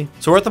Ridley.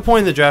 So we're at the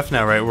point in the draft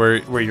now, right,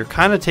 where you're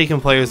kind of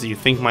taking players that you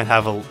think might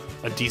have a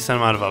decent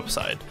amount of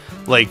upside.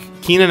 Like,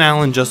 Keenan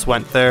Allen just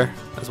went there,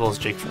 as well as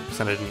Jake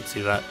Ferguson. I didn't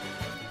see that.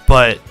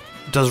 But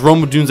does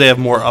Rome Odunze have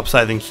more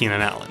upside than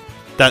Keenan Allen?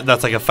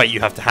 That's like a fight you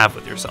have to have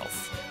with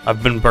yourself.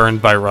 I've been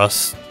burned by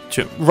Russ.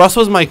 Russ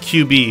was my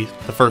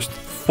QB the first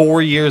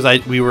 4 years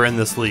we were in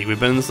this league. We've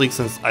been in this league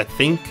since, I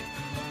think,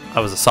 I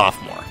was a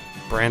sophomore.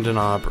 Brandon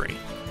Aubrey.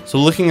 So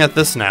looking at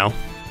this now,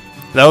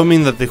 that would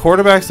mean that the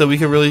quarterbacks that we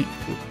could really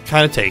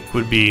kind of take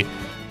would be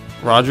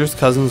Rodgers,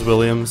 Cousins,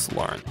 Williams,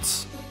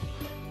 Lawrence.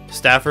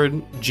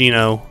 Stafford,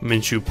 Geno,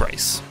 Minshew,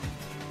 Price.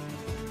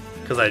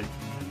 Because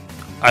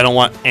I don't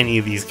want any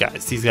of these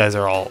guys. These guys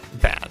are all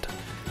bad.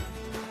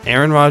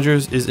 Aaron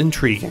Rodgers is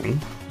intriguing.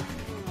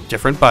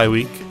 Different bye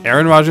week.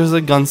 Aaron Rodgers is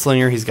a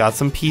gunslinger. He's got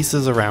some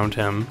pieces around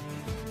him.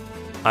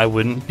 I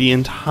wouldn't be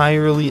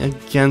entirely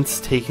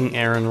against taking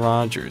Aaron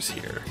Rodgers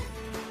here.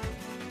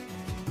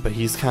 But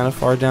he's kind of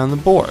far down the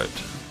board.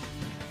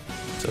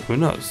 So who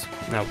knows?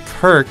 Now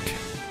Kirk,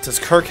 does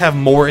Kirk have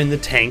more in the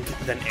tank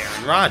than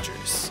Aaron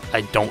Rodgers?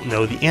 I don't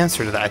know the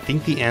answer to that. I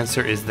think the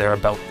answer is they're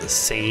about the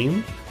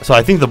same. So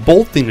I think the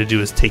bold thing to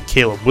do is take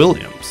Caleb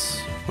Williams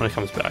when it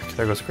comes back.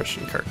 There goes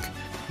Christian Kirk.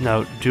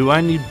 Now, do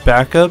I need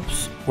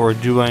backups or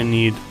do I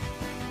need...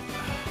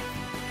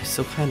 I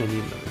still kind of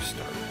need another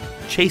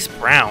starter. Chase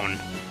Brown.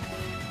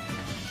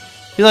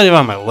 He's not even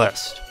on my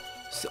list.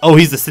 Oh,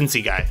 he's the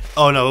Cincy guy.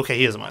 Oh, no, okay,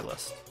 he is on my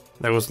list.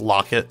 There was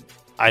Lockett.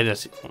 I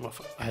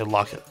had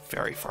Lockett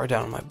very far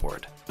down on my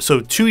board. So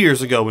 2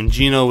 years ago, when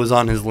Geno was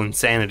on his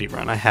Linsanity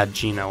run, I had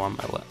Geno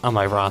on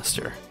my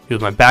roster. He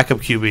was my backup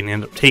QB and he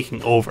ended up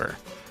taking over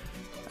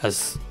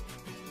as...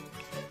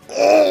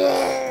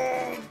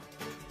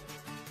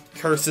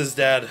 Curses,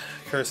 Dad.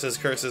 Curses,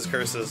 curses,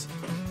 curses.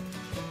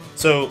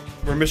 So,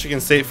 we're Michigan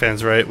State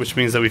fans, right? Which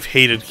means that we've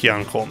hated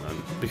Keon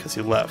Coleman because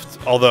he left.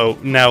 Although,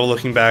 now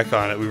looking back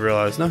on it, we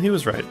realize, no, he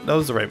was right. That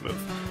was the right move.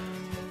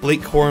 Blake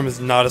Corum is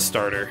not a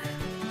starter.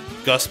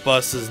 Gus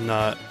Bus is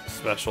not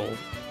special,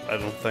 I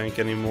don't think,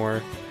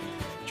 anymore.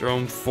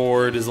 Jerome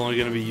Ford is only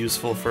going to be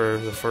useful for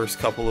the first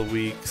couple of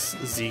weeks.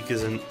 Zeke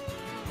isn't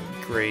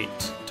great.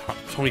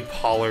 Tony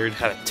Pollard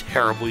had a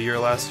terrible year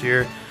last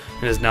year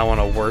and is now on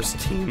a worse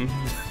team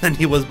than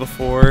he was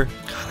before.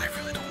 God, I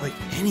really don't like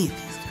any of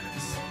these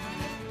guys.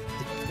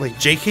 Like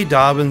J.K.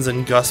 Dobbins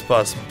and Gus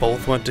Bus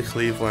both went to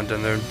Cleveland,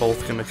 and they're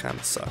both going to kind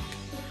of suck.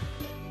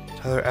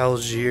 Tyler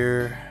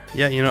Algier.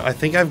 Yeah, you know, I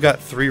think I've got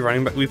 3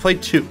 running backs. We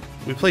played 2.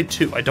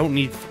 I don't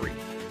need 3.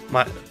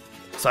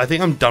 So I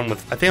think I'm done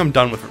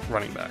with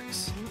running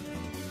backs.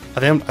 I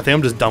think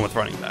I'm just done with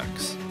running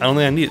backs. I don't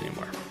think I need it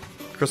anymore.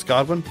 Chris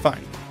Godwin,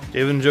 fine.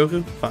 David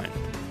Njoku, fine.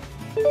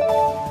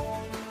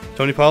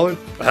 Tony Pollard,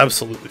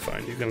 absolutely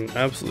fine. You can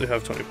absolutely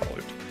have Tony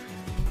Pollard.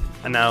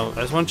 And now I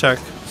just want to check.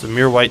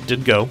 Zamir White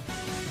did go.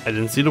 I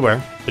didn't see to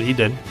where, but he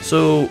did.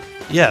 So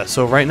yeah.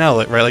 So right now,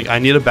 like I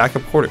need a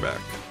backup quarterback.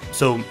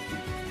 So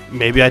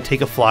maybe I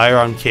take a flyer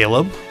on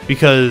Caleb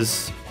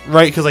because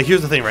like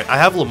here's the thing, right? I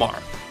have Lamar.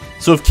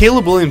 So if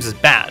Caleb Williams is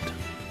bad,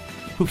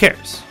 who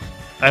cares?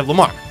 I have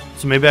Lamar.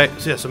 So maybe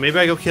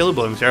I go Caleb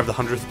Williams here. I have the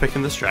 100th pick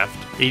in this draft.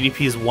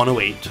 ADP is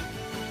 108.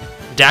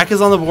 Dak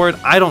is on the board.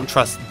 I don't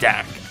trust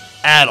Dak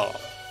at all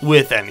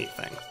with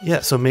anything.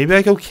 Yeah, so maybe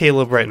I go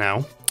Caleb right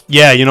now.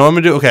 Yeah, you know what I'm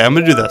going to do? Okay, I'm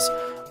going to do this.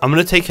 I'm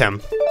going to take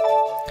him.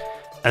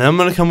 And then I'm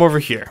going to come over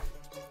here.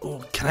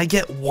 Ooh, can I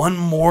get one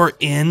more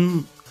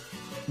in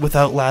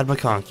without Lad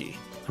McConkey?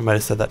 I might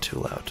have said that too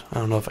loud. I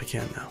don't know if I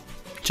can now.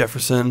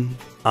 Jefferson,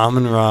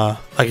 Amon-Ra.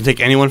 I can take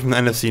anyone from the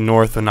NFC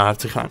North and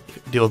not have to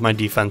deal with my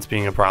defense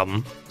being a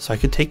problem. So I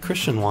could take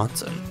Christian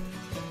Watson.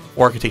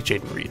 Or I could take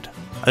Jaden Reed.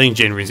 I think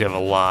Jaden Reed's going to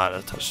have a lot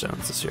of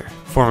touchdowns this year.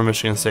 Former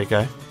Michigan State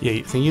guy. Yeah,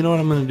 you know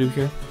what I'm going to do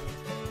here?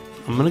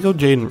 I'm going to go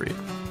Jaden Reed.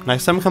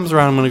 Next time it comes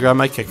around, I'm going to grab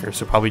my kicker.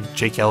 So probably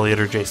Jake Elliott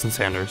or Jason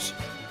Sanders.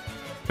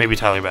 Maybe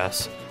Tyler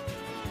Bass.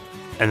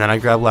 And then I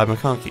grab Lad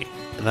McConkey.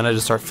 And then I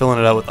just start filling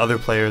it out with other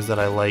players that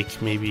I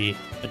like. Maybe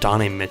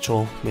Adonai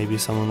Mitchell. Maybe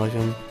someone like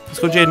him. Let's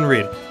go Jaden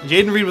Reed.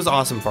 Jaden Reed was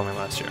awesome for me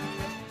last year.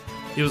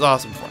 He was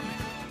awesome for me.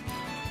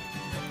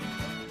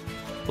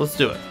 Let's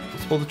do it.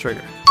 Let's pull the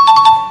trigger.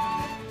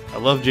 I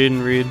love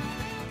Jaden Reed.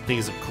 I think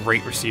he's a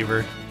great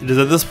receiver. It is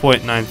at this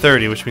point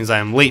 9:30, which means I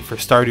am late for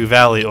Stardew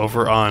Valley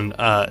over on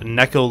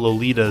Neko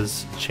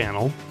Lolita's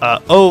channel.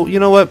 Oh, you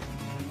know what?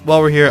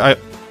 While we're here,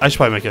 I should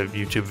probably make a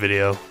YouTube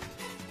video.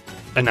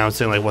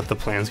 announcing like what the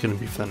plan's going to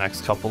be for the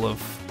next couple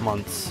of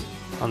months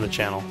on the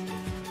channel.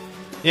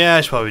 Yeah,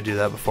 I should probably do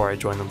that before I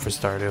join them for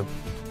Stardew.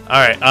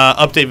 Alright,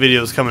 update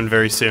videos coming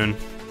very soon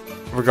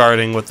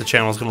regarding what the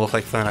channel is going to look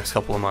like for the next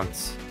couple of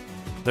months.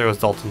 There was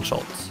Dalton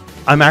Schultz.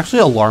 I'm actually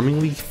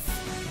alarmingly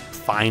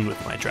fine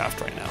with my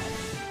draft right now.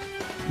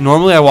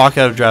 Normally I walk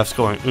out of drafts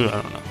going, ooh,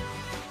 I don't know.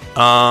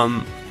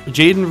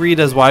 Jaden Reed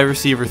as wide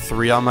receiver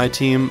 3 on my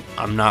team,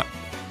 I'm not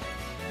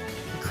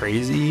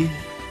crazy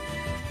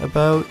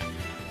about.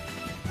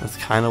 That's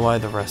kind of why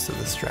the rest of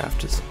this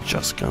draft is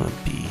just going to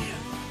be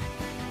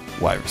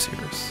wide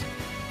receivers,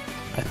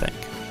 I think.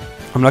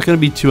 I'm not going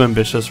to be too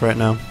ambitious right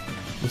now.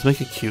 Let's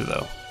make a Q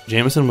though.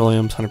 Jameson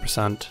Williams,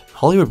 100%.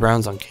 Hollywood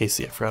Brown's on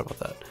Casey, I forgot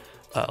about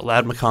that.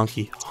 Lad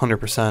McConkey,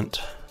 100%.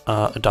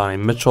 Adonai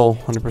Mitchell,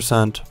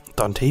 100%.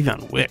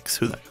 Dontavion Wicks,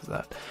 who the heck is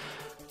that?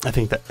 I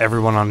think that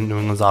everyone on New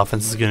England's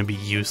offense is going to be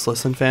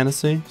useless in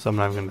fantasy, so I'm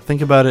not even going to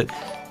think about it.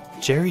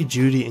 Jerry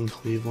Jeudy in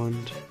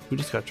Cleveland. Who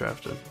just got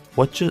drafted?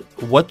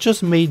 What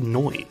just made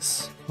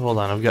noise? Hold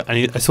on,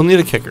 I still need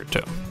a kicker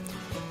too.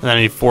 And then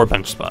I need 4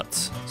 bench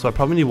spots. So I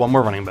probably need 1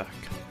 more running back.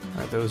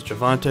 Alright, there was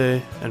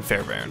Javonte and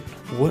Fairbairn.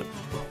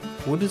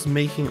 What is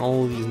making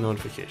all of these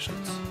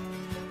notifications?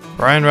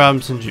 Brian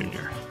Robinson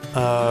Jr.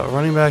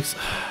 Running backs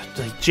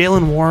like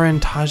Jalen Warren,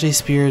 Tajay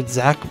Spears,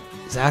 Zach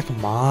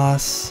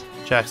Moss,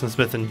 Jackson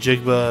Smith and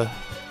Jigba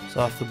is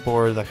off the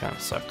board. That kind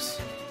of sucks.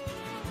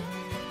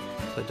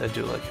 But I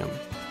do like him.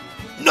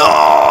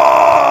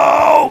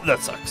 No! That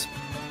sucks.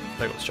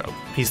 There goes Joe.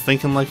 He's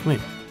thinking like me.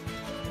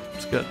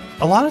 It's good.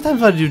 A lot of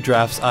times when I do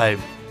drafts, I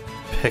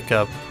pick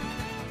up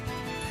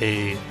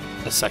a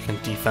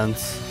second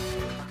defense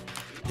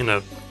in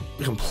a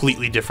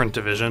completely different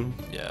division.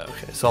 Yeah,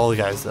 okay. So all the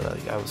guys that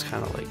I was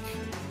kind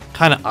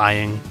of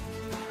eyeing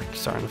are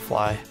starting to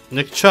fly.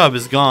 Nick Chubb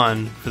is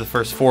gone for the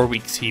first 4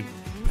 weeks. He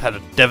had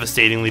a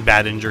devastatingly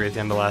bad injury at the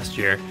end of last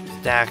year.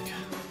 Dak,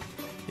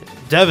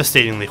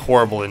 devastatingly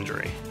horrible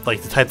injury.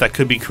 Like the type that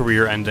could be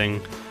career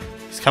ending.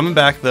 He's coming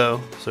back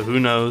though, so who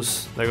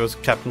knows? There goes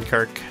Captain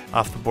Kirk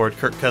off the board.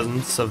 Kirk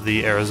Cousins of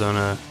the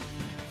Arizona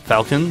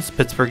Falcons.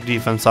 Pittsburgh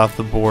defense off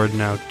the board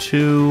now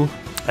 2.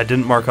 I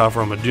didn't mark off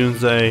Roma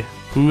Dunze.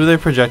 Who are they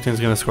projecting is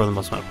going to score the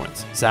most amount of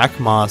points? Zach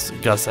Moss,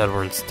 Gus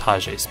Edwards,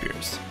 Tajay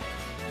Spears.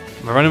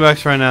 My running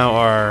backs right now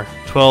are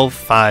 12,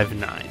 5,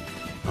 9.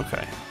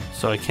 Okay.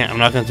 So I'm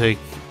not going to take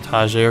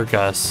Tajay or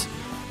Gus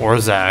or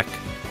Zach.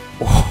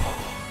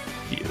 Oh,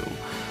 you.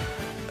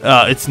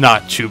 It's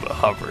not Chuba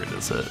Hubbard,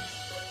 is it?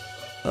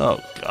 Oh,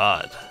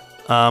 God.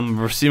 My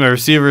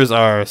receivers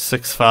are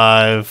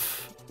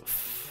 6'5",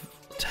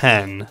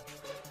 10.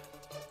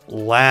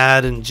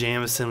 Ladd and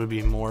Jameson would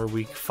be more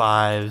week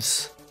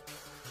 5s.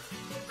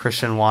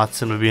 Christian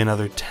Watson would be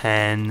another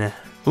 10.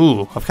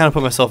 Ooh, I've kind of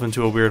put myself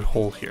into a weird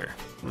hole here.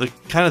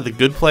 The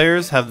good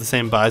players have the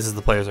same buys as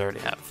the players I already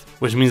have,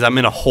 which means I'm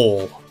in a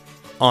hole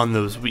on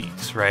those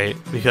weeks, right?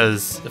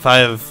 Because if I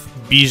have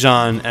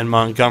Bijan and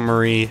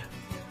Montgomery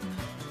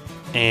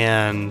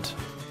and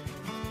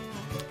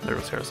there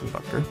was Harrison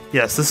Butker.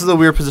 Yes, this is a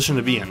weird position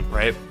to be in,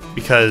 right?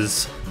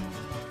 Because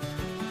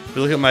if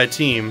you look at my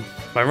team,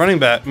 my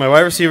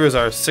wide receivers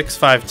are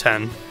 6'5",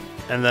 10,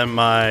 and then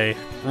my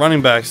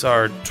running backs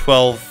are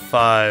 12,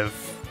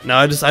 5. Now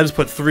I just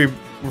put 3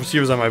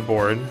 receivers on my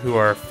board who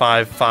are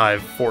 5'5",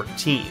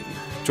 14.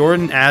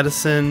 Jordan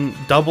Addison,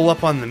 double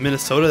up on the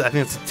Minnesota. I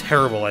think that's a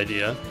terrible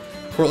idea.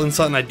 Cortland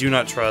Sutton, I do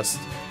not trust.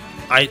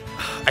 I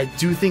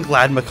do think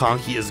Lad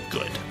McConkey is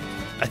good.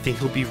 I think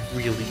he'll be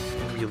really,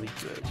 really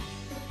good.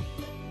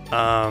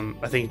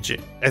 I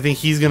think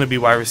he's going to be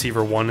wide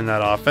receiver 1 in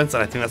that offense,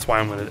 and I think that's why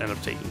I'm going to end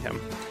up taking him.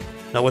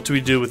 Now, what do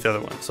we do with the other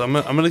one? So I'm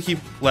going to keep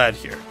Lad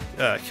here.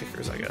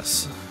 Kickers, I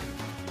guess.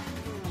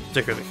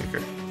 Dicker the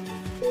kicker.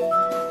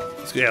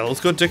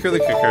 Let's go Dicker the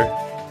kicker.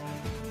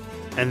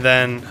 And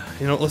then,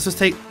 let's just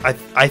take...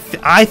 I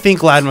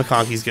think Lad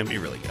McConkey's going to be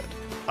really good.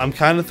 I'm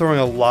kind of throwing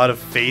a lot of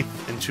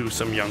faith into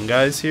some young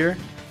guys here.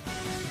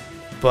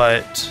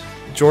 But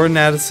Jordan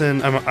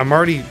Addison, I'm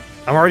already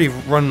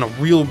running a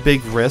real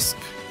big risk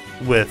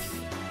with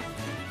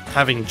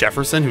having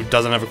Jefferson, who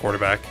doesn't have a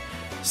quarterback.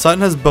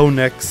 Sutton has Bo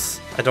Nix.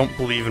 I don't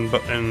believe in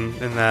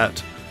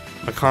that.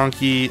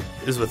 McConkey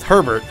is with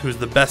Herbert, who's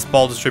the best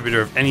ball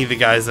distributor of any of the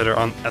guys that are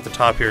at the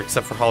top here,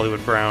 except for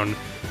Hollywood Brown.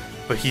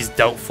 But he's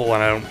doubtful,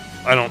 and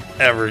I don't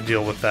ever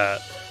deal with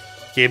that.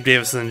 Gabe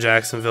Davison in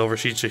Jacksonville,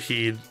 Rashid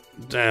Shaheed,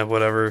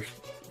 whatever.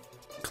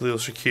 Khalil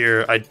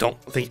Shakir, I don't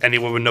think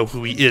anyone would know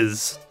who he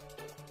is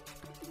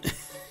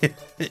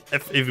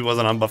if he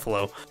wasn't on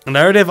Buffalo. And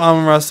I already have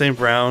Amon-Ra St.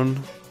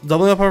 Brown.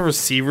 Doubling up on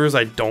receivers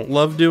I don't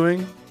love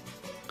doing.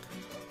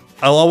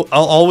 I'll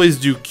always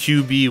do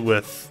QB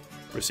with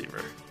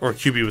receiver or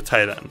QB with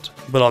tight end,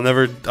 but I'll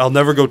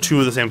never go 2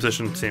 of the same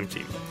position, same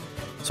team.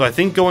 So I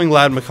think going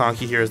Lad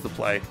McConkey here is the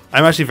play.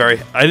 I'm actually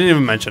I didn't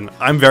even mention,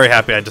 I'm very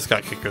happy I just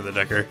got Kicker the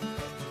Dicker.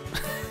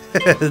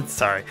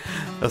 Sorry,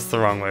 that's the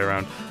wrong way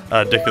around.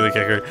 Dicker the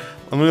Kicker.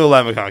 I'm gonna go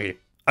Lad McConkey.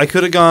 I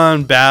could have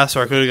gone Bass,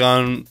 or I could have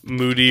gone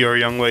Moody or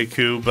Younghoe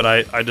Koo, but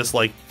I just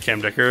like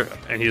Cam Dicker,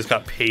 and he just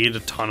got paid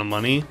a ton of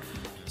money.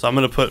 So I'm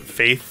going to put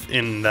faith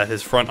in that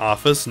his front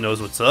office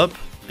knows what's up,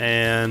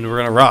 and we're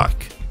going to rock.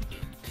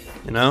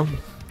 You know?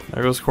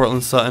 There goes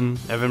Cortland Sutton,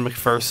 Evan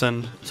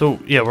McPherson. So,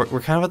 yeah,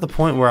 we're kind of at the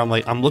point where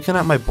I'm looking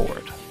at my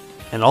board,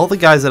 and all the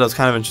guys that I was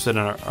kind of interested in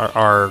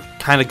are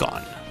kind of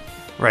gone,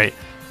 right?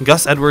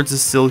 Gus Edwards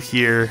is still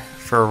here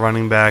for a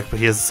running back, but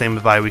he has the same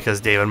bye week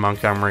as David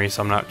Montgomery,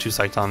 so I'm not too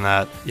psyched on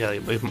that. Yeah,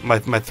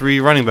 my 3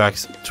 running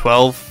backs,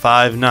 12,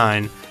 5,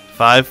 9,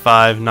 5,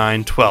 5,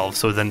 9, 12.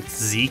 So then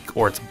it's Zeke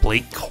or it's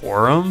Blake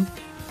Corum,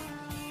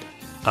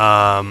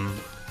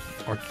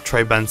 or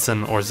Trey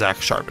Benson or Zach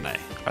Charbonnet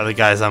are the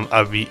guys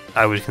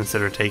I would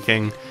consider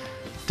taking.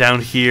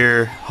 Down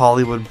here,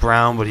 Hollywood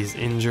Brown, but he's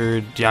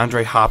injured.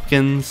 DeAndre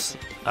Hopkins,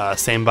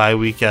 same bye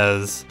week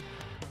as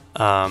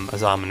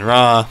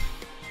Amon-Ra.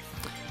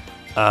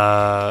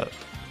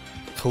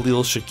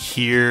 Khalil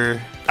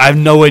Shakir. I have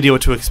no idea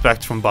what to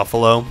expect from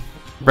Buffalo.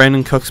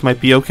 Brandon Cooks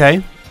might be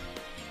okay.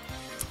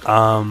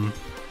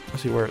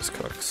 Let's see, where is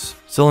Cooks?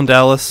 Still in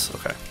Dallas.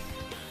 Okay.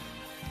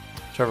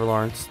 Trevor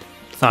Lawrence.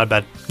 It's not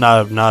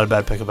a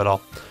bad pickup at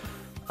all.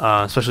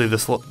 Especially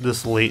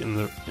this late in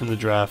the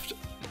draft.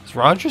 Is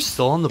Rodgers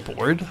still on the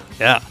board?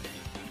 Yeah.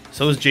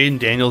 So is Jaden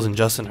Daniels and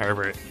Justin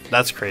Herbert.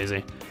 That's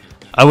crazy.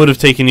 I would have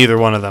taken either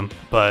one of them,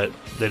 but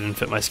they didn't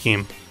fit my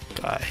scheme.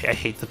 God, I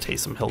hate the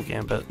Taysom Hill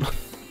gambit.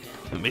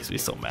 It makes me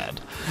so mad.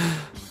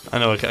 I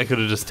know I could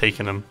have just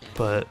taken him,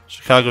 but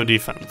Chicago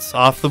defense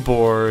off the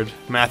board.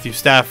 Matthew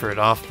Stafford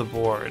off the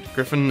board.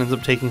 Griffin ends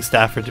up taking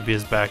Stafford to be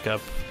his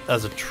backup,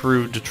 as a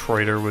true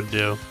Detroiter would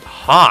do.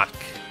 Hawk.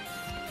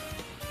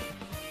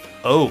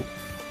 Oh.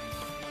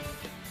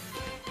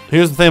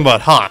 Here's the thing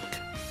about Hawk.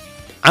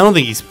 I don't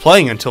think he's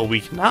playing until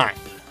week 9.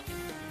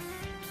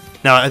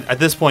 Now, at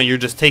this point, you're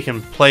just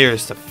taking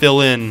players to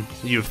fill in.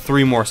 You have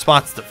 3 more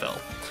spots to fill.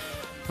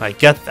 And I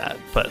get that,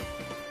 but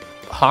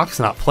Hawk's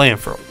not playing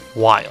for a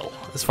while,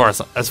 as far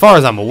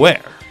as I'm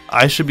aware.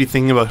 I should be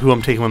thinking about who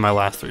I'm taking with my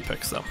last 3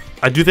 picks, though.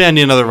 I do think I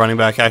need another running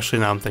back, actually,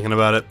 now I'm thinking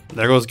about it.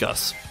 There goes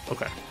Gus.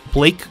 Okay.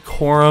 Blake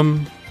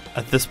Corum,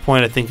 at this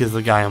point, I think is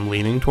the guy I'm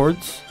leaning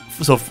towards.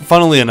 So,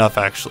 funnily enough,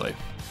 actually,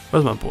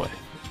 where's my boy?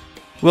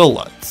 Will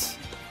Lutz.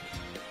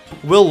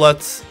 Will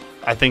Lutz,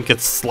 I think,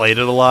 gets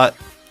slighted a lot.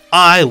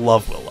 I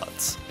love Will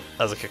Lutz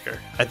as a kicker.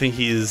 I think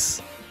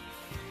he's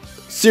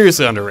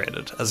seriously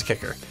underrated as a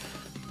kicker.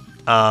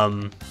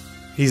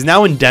 He's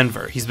now in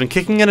Denver. He's been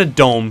kicking in a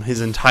dome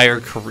his entire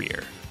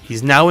career.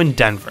 He's now in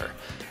Denver.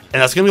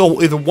 And that's going to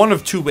go either one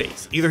of 2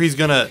 ways. Either he's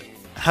going to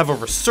have a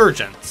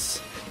resurgence,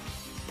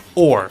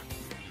 or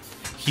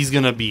he's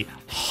going to be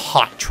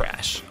hot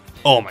trash.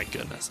 Oh my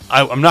goodness.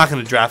 I'm not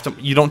going to draft him.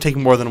 You don't take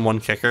more than 1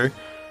 kicker.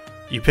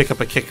 You pick up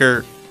a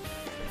kicker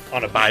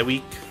on a bye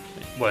week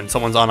when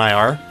someone's on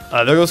IR.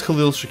 There goes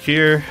Khalil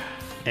Shakir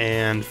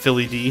and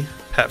Philly D.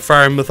 Pat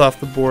Freiermuth off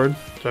the board.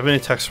 Do I have any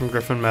text from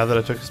Griffin mad that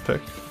I took his pick?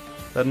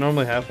 That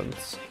normally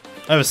happens.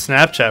 I have a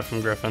Snapchat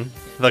from Griffin.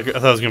 I thought it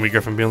was going to be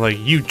Griffin being like,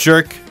 you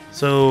jerk.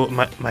 So,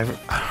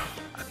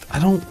 I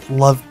don't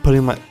love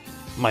putting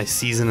my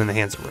season in the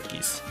hands of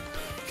rookies,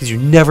 because you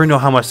never know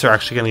how much they're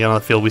actually going to get on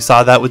the field. We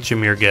saw that with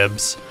Jahmyr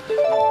Gibbs.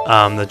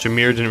 That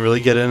Jahmyr didn't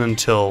really get in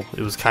until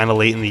it was kind of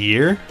late in the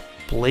year.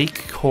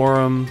 Blake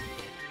Corum,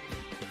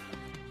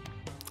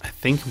 I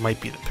think, might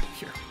be the pick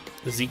here.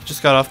 Zeke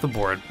just got off the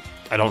board.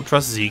 I don't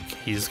trust Zeke.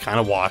 He's kind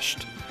of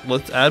washed.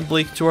 Let's add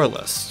Blake to our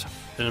list.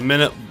 In a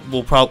minute,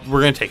 we're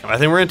going to take him. I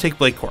think we're going to take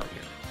Blake Corum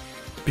here,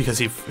 because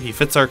he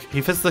fits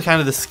the kind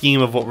of the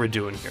scheme of what we're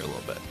doing here a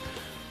little bit.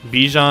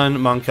 Bijan,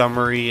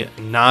 Montgomery,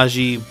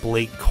 Najee,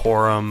 Blake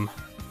Corum.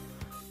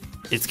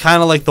 It's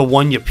kind of like the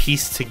one you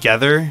piece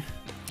together.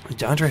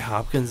 DeAndre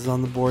Hopkins is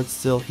on the board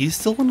still. He's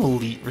still an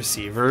elite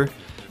receiver.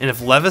 And if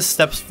Levis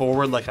steps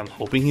forward like I'm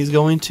hoping he's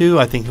going to,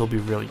 I think he'll be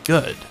really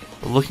good.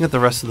 But looking at the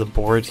rest of the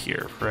board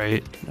here,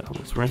 right? So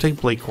we're going to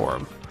take Blake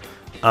Corum,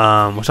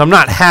 which I'm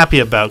not happy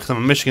about because I'm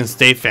a Michigan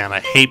State fan.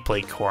 I hate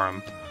Blake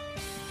Corum.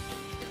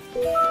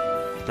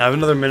 Now I have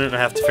another minute and a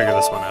half to figure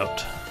this one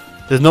out.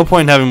 There's no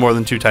point in having more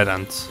than 2 tight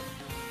ends.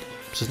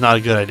 It's just not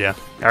a good idea.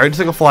 I already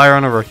took a flyer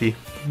on a rookie.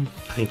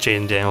 I think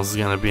Jaden Daniels is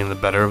going to be in the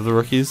better of the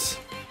rookies.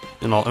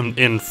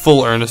 In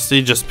full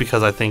earnesty, just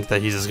because I think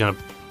that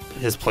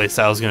his play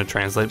style is going to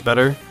translate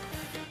better.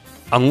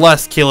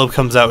 Unless Caleb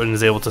comes out and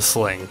is able to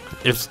sling.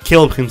 If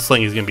Caleb can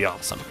sling, he's going to be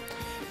awesome.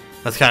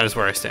 That's kind of just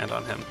where I stand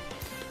on him.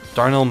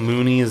 Darnell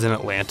Mooney is in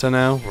Atlanta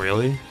now.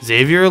 Really?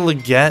 Xavier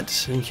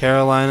Legette in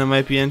Carolina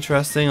might be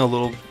interesting. A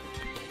little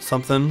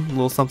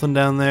something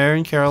down there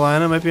in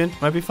Carolina might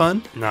be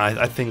fun. No,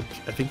 I think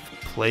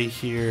play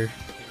here.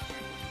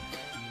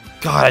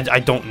 God, I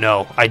don't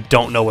know. I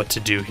don't know what to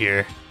do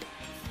here.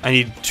 I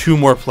need 2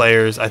 more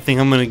players. I think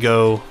I'm going to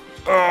go...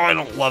 Oh, I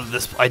don't love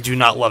this. I do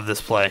not love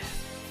this play.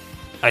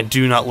 I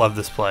do not love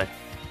this play.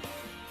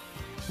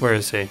 Where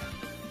is he?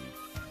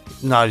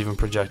 Not even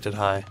projected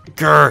high.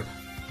 Grr!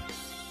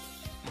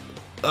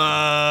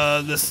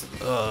 This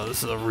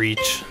is a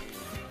reach.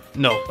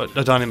 No,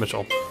 Adonai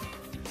Mitchell.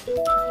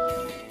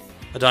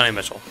 Adonai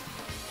Mitchell.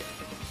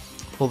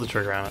 Pull the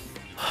trigger on it.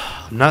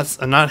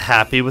 I'm not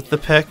happy with the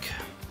pick.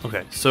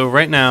 Okay, so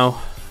right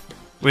now,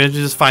 We have to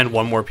just find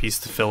one more piece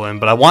to fill in.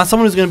 But I want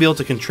someone who's going to be able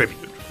to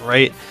contribute,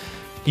 right?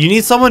 You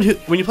need someone who,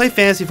 when you play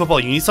fantasy football,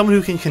 you need someone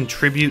who can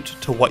contribute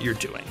to what you're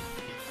doing.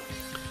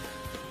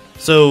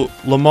 So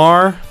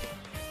Lamar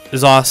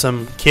is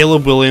awesome.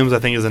 Caleb Williams, I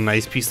think, is a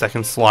nice piece that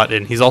can slot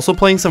in. He's also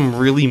playing some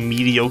really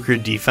mediocre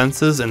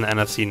defenses in the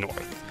NFC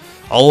North.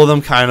 All of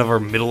them kind of are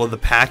middle of the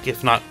pack,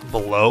 if not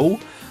below.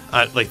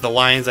 Like the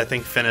Lions, I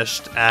think,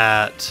 finished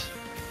at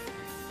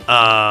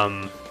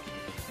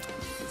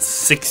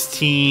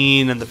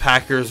 16, and the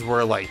Packers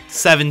were like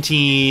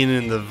 17,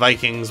 and the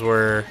Vikings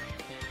were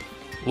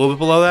a little bit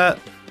below that.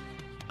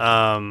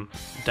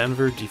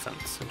 Denver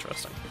defense,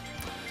 interesting.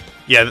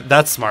 Yeah,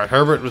 that's smart.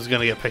 Herbert was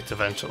going to get picked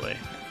eventually.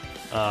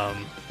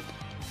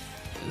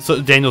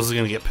 So Daniels is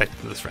going to get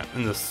picked in this round.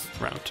 I'm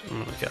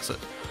going to guess it.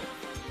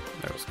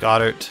 There was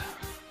Goddard.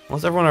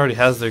 Unless everyone already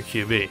has their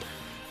QB.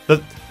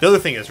 The other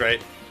thing is,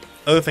 right?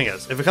 If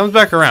it comes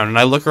back around and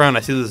I look around and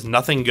I see there's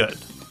nothing good,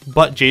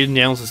 but Jaden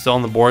Daniels is still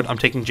on the board, I'm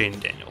taking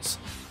Jaden Daniels.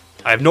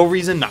 I have no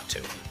reason not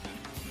to.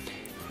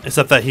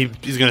 Except that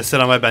he's going to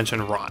sit on my bench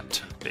and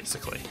rot,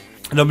 basically.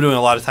 I know I'm doing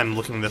a lot of time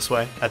looking this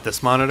way at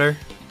this monitor.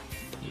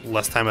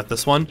 Less time at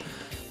this one.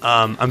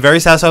 I'm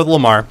very satisfied with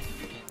Lamar.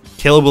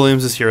 Caleb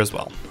Williams is here as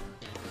well.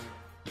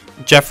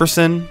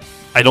 Jefferson,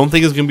 I don't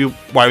think is going to be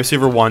wide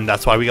receiver 1.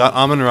 That's why we got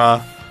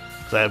Amon-Ra.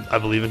 Because I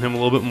believe in him a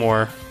little bit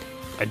more.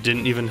 I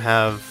didn't even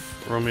have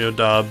Romeo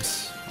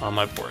Doubs on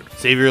my board.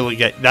 Xavier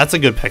Legette, that's a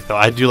good pick though.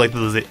 I do like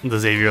the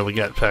Xavier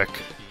Legette pick.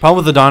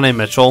 Problem with Adonai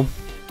Mitchell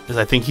is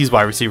I think he's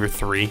wide receiver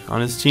 3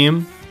 on his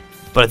team,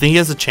 but I think he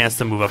has a chance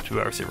to move up to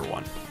wide receiver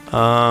 1.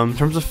 In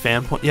terms of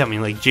fan point, yeah, I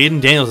mean, like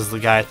Jaden Daniels is the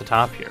guy at the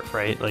top here,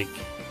 right? Like,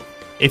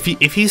 if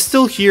he's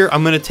still here,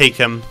 I'm gonna take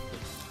him.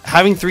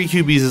 Having 3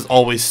 QBs is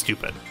always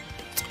stupid.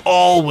 It's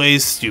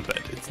always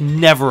stupid. It's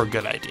never a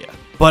good idea.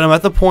 But I'm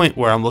at the point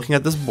where I'm looking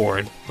at this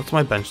board. What's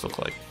my bench look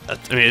like? I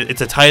mean,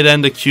 it's a tight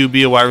end, a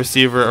QB, a wide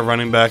receiver, a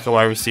running back, a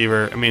wide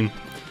receiver. I mean,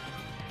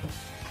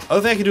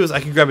 other thing I can do is I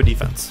can grab a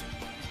defense.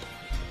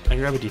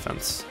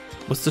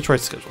 What's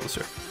Detroit's schedule this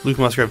year? Luke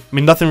Musgrave. I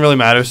mean, nothing really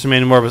matters to me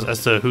anymore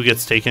as to who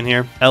gets taken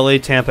here. LA,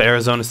 Tampa,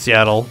 Arizona,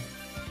 Seattle.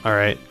 All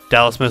right.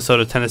 Dallas,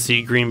 Minnesota,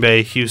 Tennessee, Green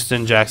Bay,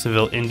 Houston,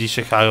 Jacksonville, Indy,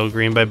 Chicago,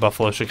 Green Bay,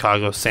 Buffalo,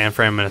 Chicago, San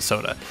Fran,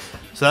 Minnesota.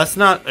 So that's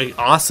not an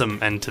awesome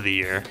end to the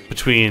year.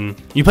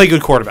 You play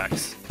good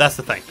quarterbacks. That's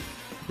the thing.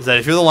 Is that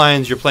if you're the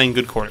Lions, you're playing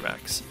good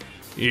quarterbacks.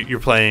 You're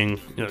playing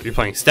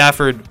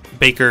Stafford,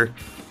 Baker,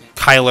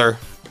 Kyler,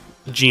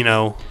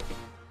 Geno.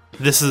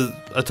 This is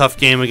a tough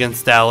game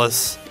against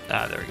Dallas.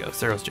 There he goes.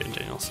 There goes Jaden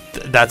Daniels.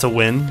 That's a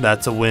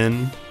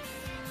win.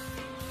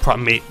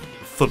 Probably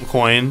flip a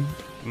coin.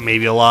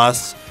 Maybe a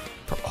loss.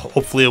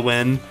 Hopefully a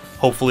win.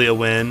 Hopefully a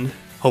win.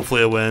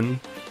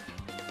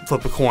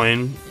 Flip a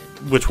coin.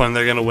 Which one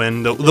they're gonna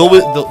win?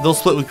 They'll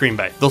split with Green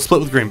Bay.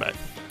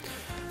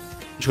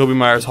 Jacoby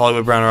Myers,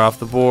 Hollywood Brown are off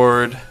the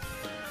board.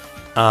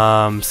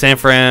 San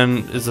Fran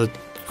is a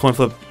coin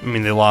flip. I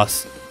mean, they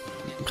lost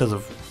because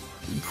of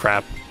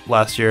crap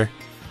last year.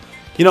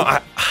 You know,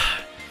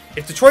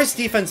 if Detroit's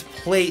defense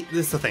this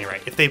is the thing,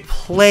 right? If they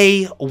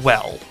play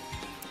well,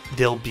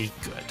 they'll be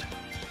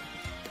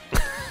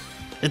good.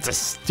 It's a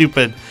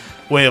stupid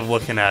way of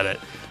looking at it,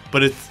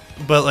 but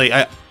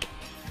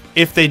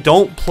if they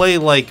don't play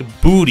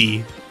like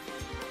booty,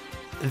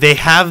 they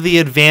have the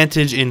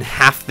advantage in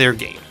half their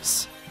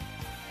games,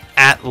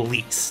 at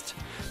least.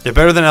 They're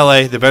better than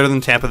LA. They're better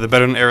than Tampa. They're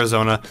better than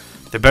Arizona.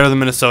 They're better than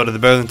Minnesota. They're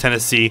better than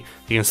Tennessee.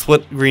 You can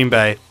split Green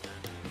Bay.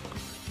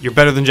 You're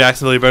better than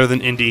Jacksonville. You're better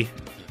than Indy.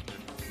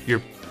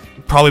 You're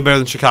probably better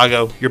than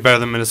Chicago. You're better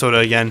than Minnesota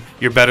again.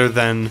 You're better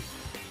than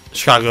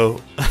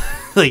Chicago.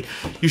 Like,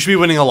 you should be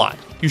winning a lot.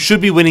 You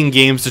should be winning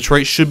games.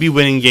 Detroit should be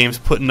winning games,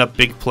 putting up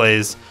big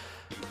plays.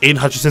 Aiden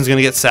Hutchinson's going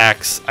to get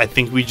sacks. I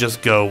think we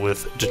just go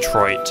with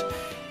Detroit.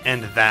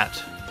 And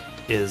that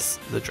is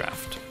the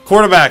draft.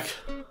 Quarterback,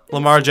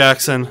 Lamar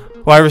Jackson.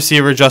 Wide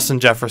receiver, Justin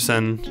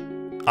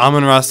Jefferson.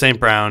 Amon-Ra St.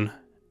 Brown.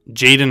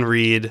 Jaden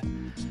Reed.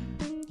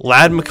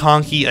 Ladd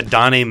McConkey,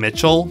 Adonai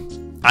Mitchell.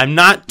 I'm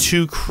not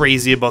too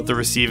crazy about the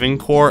receiving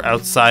core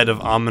outside of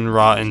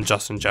Amon-Ra and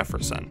Justin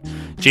Jefferson.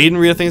 Jaden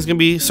Reed, I think, is going to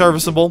be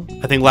serviceable.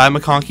 I think Ladd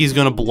McConkey is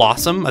going to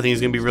blossom. I think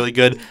he's going to be really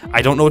good.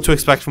 I don't know what to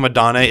expect from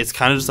Adonai. It's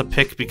kind of just a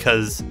pick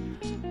because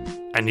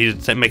I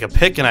needed to make a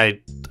pick, and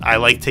I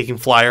like taking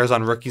flyers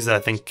on rookies that I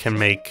think can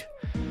make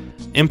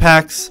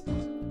impacts.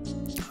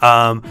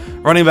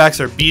 Running backs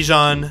are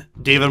Bijan,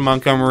 David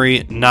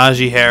Montgomery,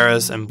 Najee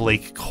Harris, and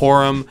Blake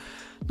Corum.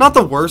 Not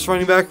the worst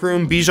running back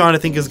room. Bijan, I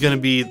think, is going to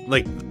be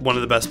like one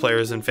of the best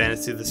players in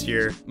fantasy this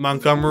year.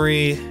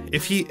 Montgomery,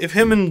 if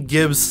him and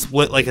Gibbs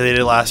split like they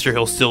did last year,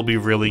 he'll still be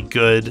really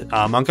good.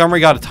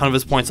 Montgomery got a ton of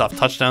his points off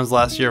touchdowns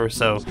last year,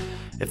 so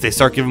if they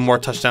start giving more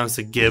touchdowns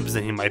to Gibbs,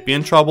 then he might be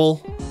in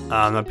trouble.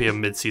 That'd be a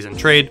mid-season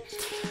trade.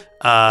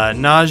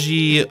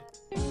 Najee,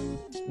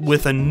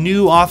 with a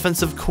new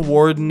offensive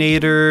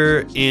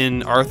coordinator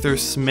in Arthur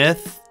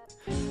Smith,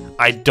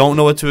 I don't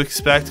know what to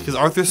expect because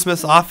Arthur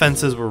Smith's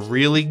offenses were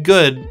really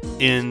good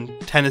in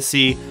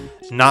Tennessee,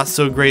 not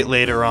so great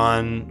later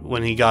on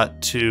when he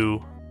got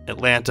to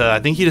Atlanta. I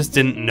think he just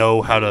didn't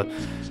know how to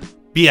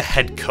be a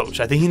head coach.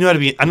 I think he knew how to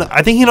be.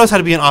 I think he knows how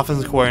to be an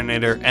offensive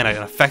coordinator and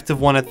an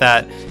effective one at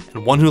that,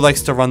 and one who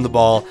likes to run the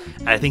ball.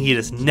 And I think he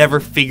just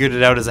never figured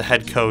it out as a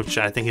head coach.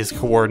 And I think his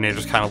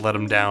coordinators kind of let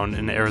him down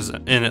in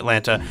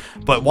Atlanta.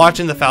 But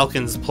watching the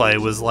Falcons play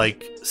was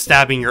like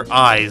stabbing your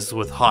eyes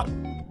with hot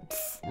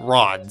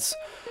rods.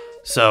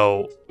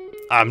 So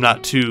I don't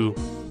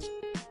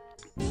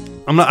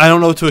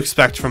know what to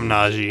expect from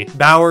Najee.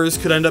 Bowers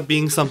could end up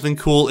being something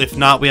cool. If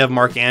not, we have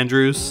Mark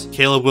Andrews.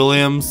 Caleb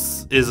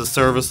Williams is a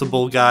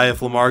serviceable guy.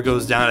 If Lamar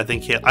goes down, I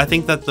think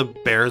that the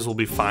Bears will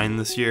be fine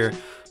this year.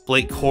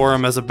 Blake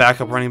Corum as a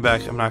backup running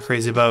back, I'm not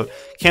crazy about.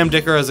 Cam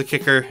Dicker as a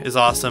kicker is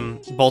awesome.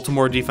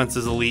 Baltimore defense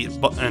is elite,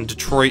 and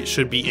Detroit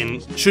should be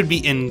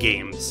in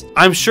games.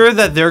 I'm sure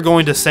that they're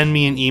going to send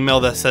me an email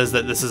that says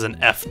that this is an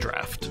F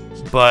draft.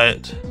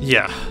 But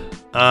yeah.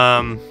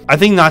 I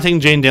think not taking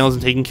Jane Daniels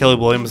and taking Caleb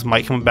Williams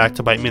might come back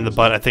to bite me in the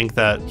butt. I think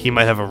that he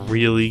might have a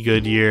really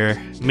good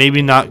year.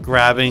 Maybe not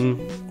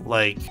grabbing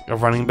like a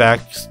running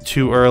back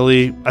too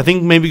early. I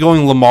think maybe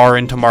going Lamar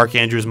into Mark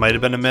Andrews might have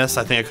been a miss.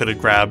 I think I could have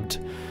grabbed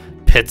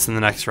Pitts in the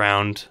next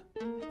round.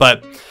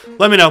 But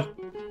let me know.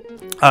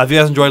 If you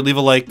guys enjoyed, leave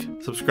a like,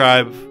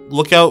 subscribe.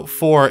 Look out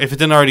for, if it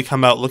didn't already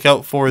come out, look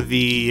out for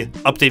the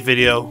update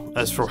video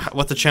as for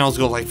what the channel's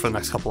going to look like for the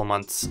next couple of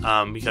months.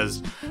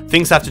 Because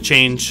things have to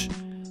change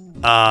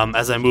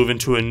as I move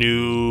into a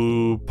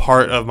new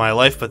part of my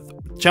life, but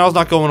the channel's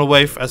not going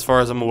away as far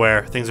as I'm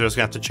aware. Things are just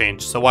gonna have to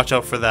change, so watch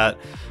out for that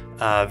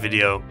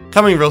video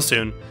coming real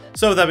soon.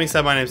 So with that being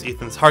said, my name is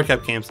Ethan, it's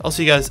HardCap Games. I'll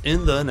see you guys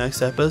in the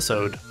next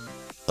episode.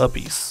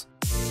 Peace.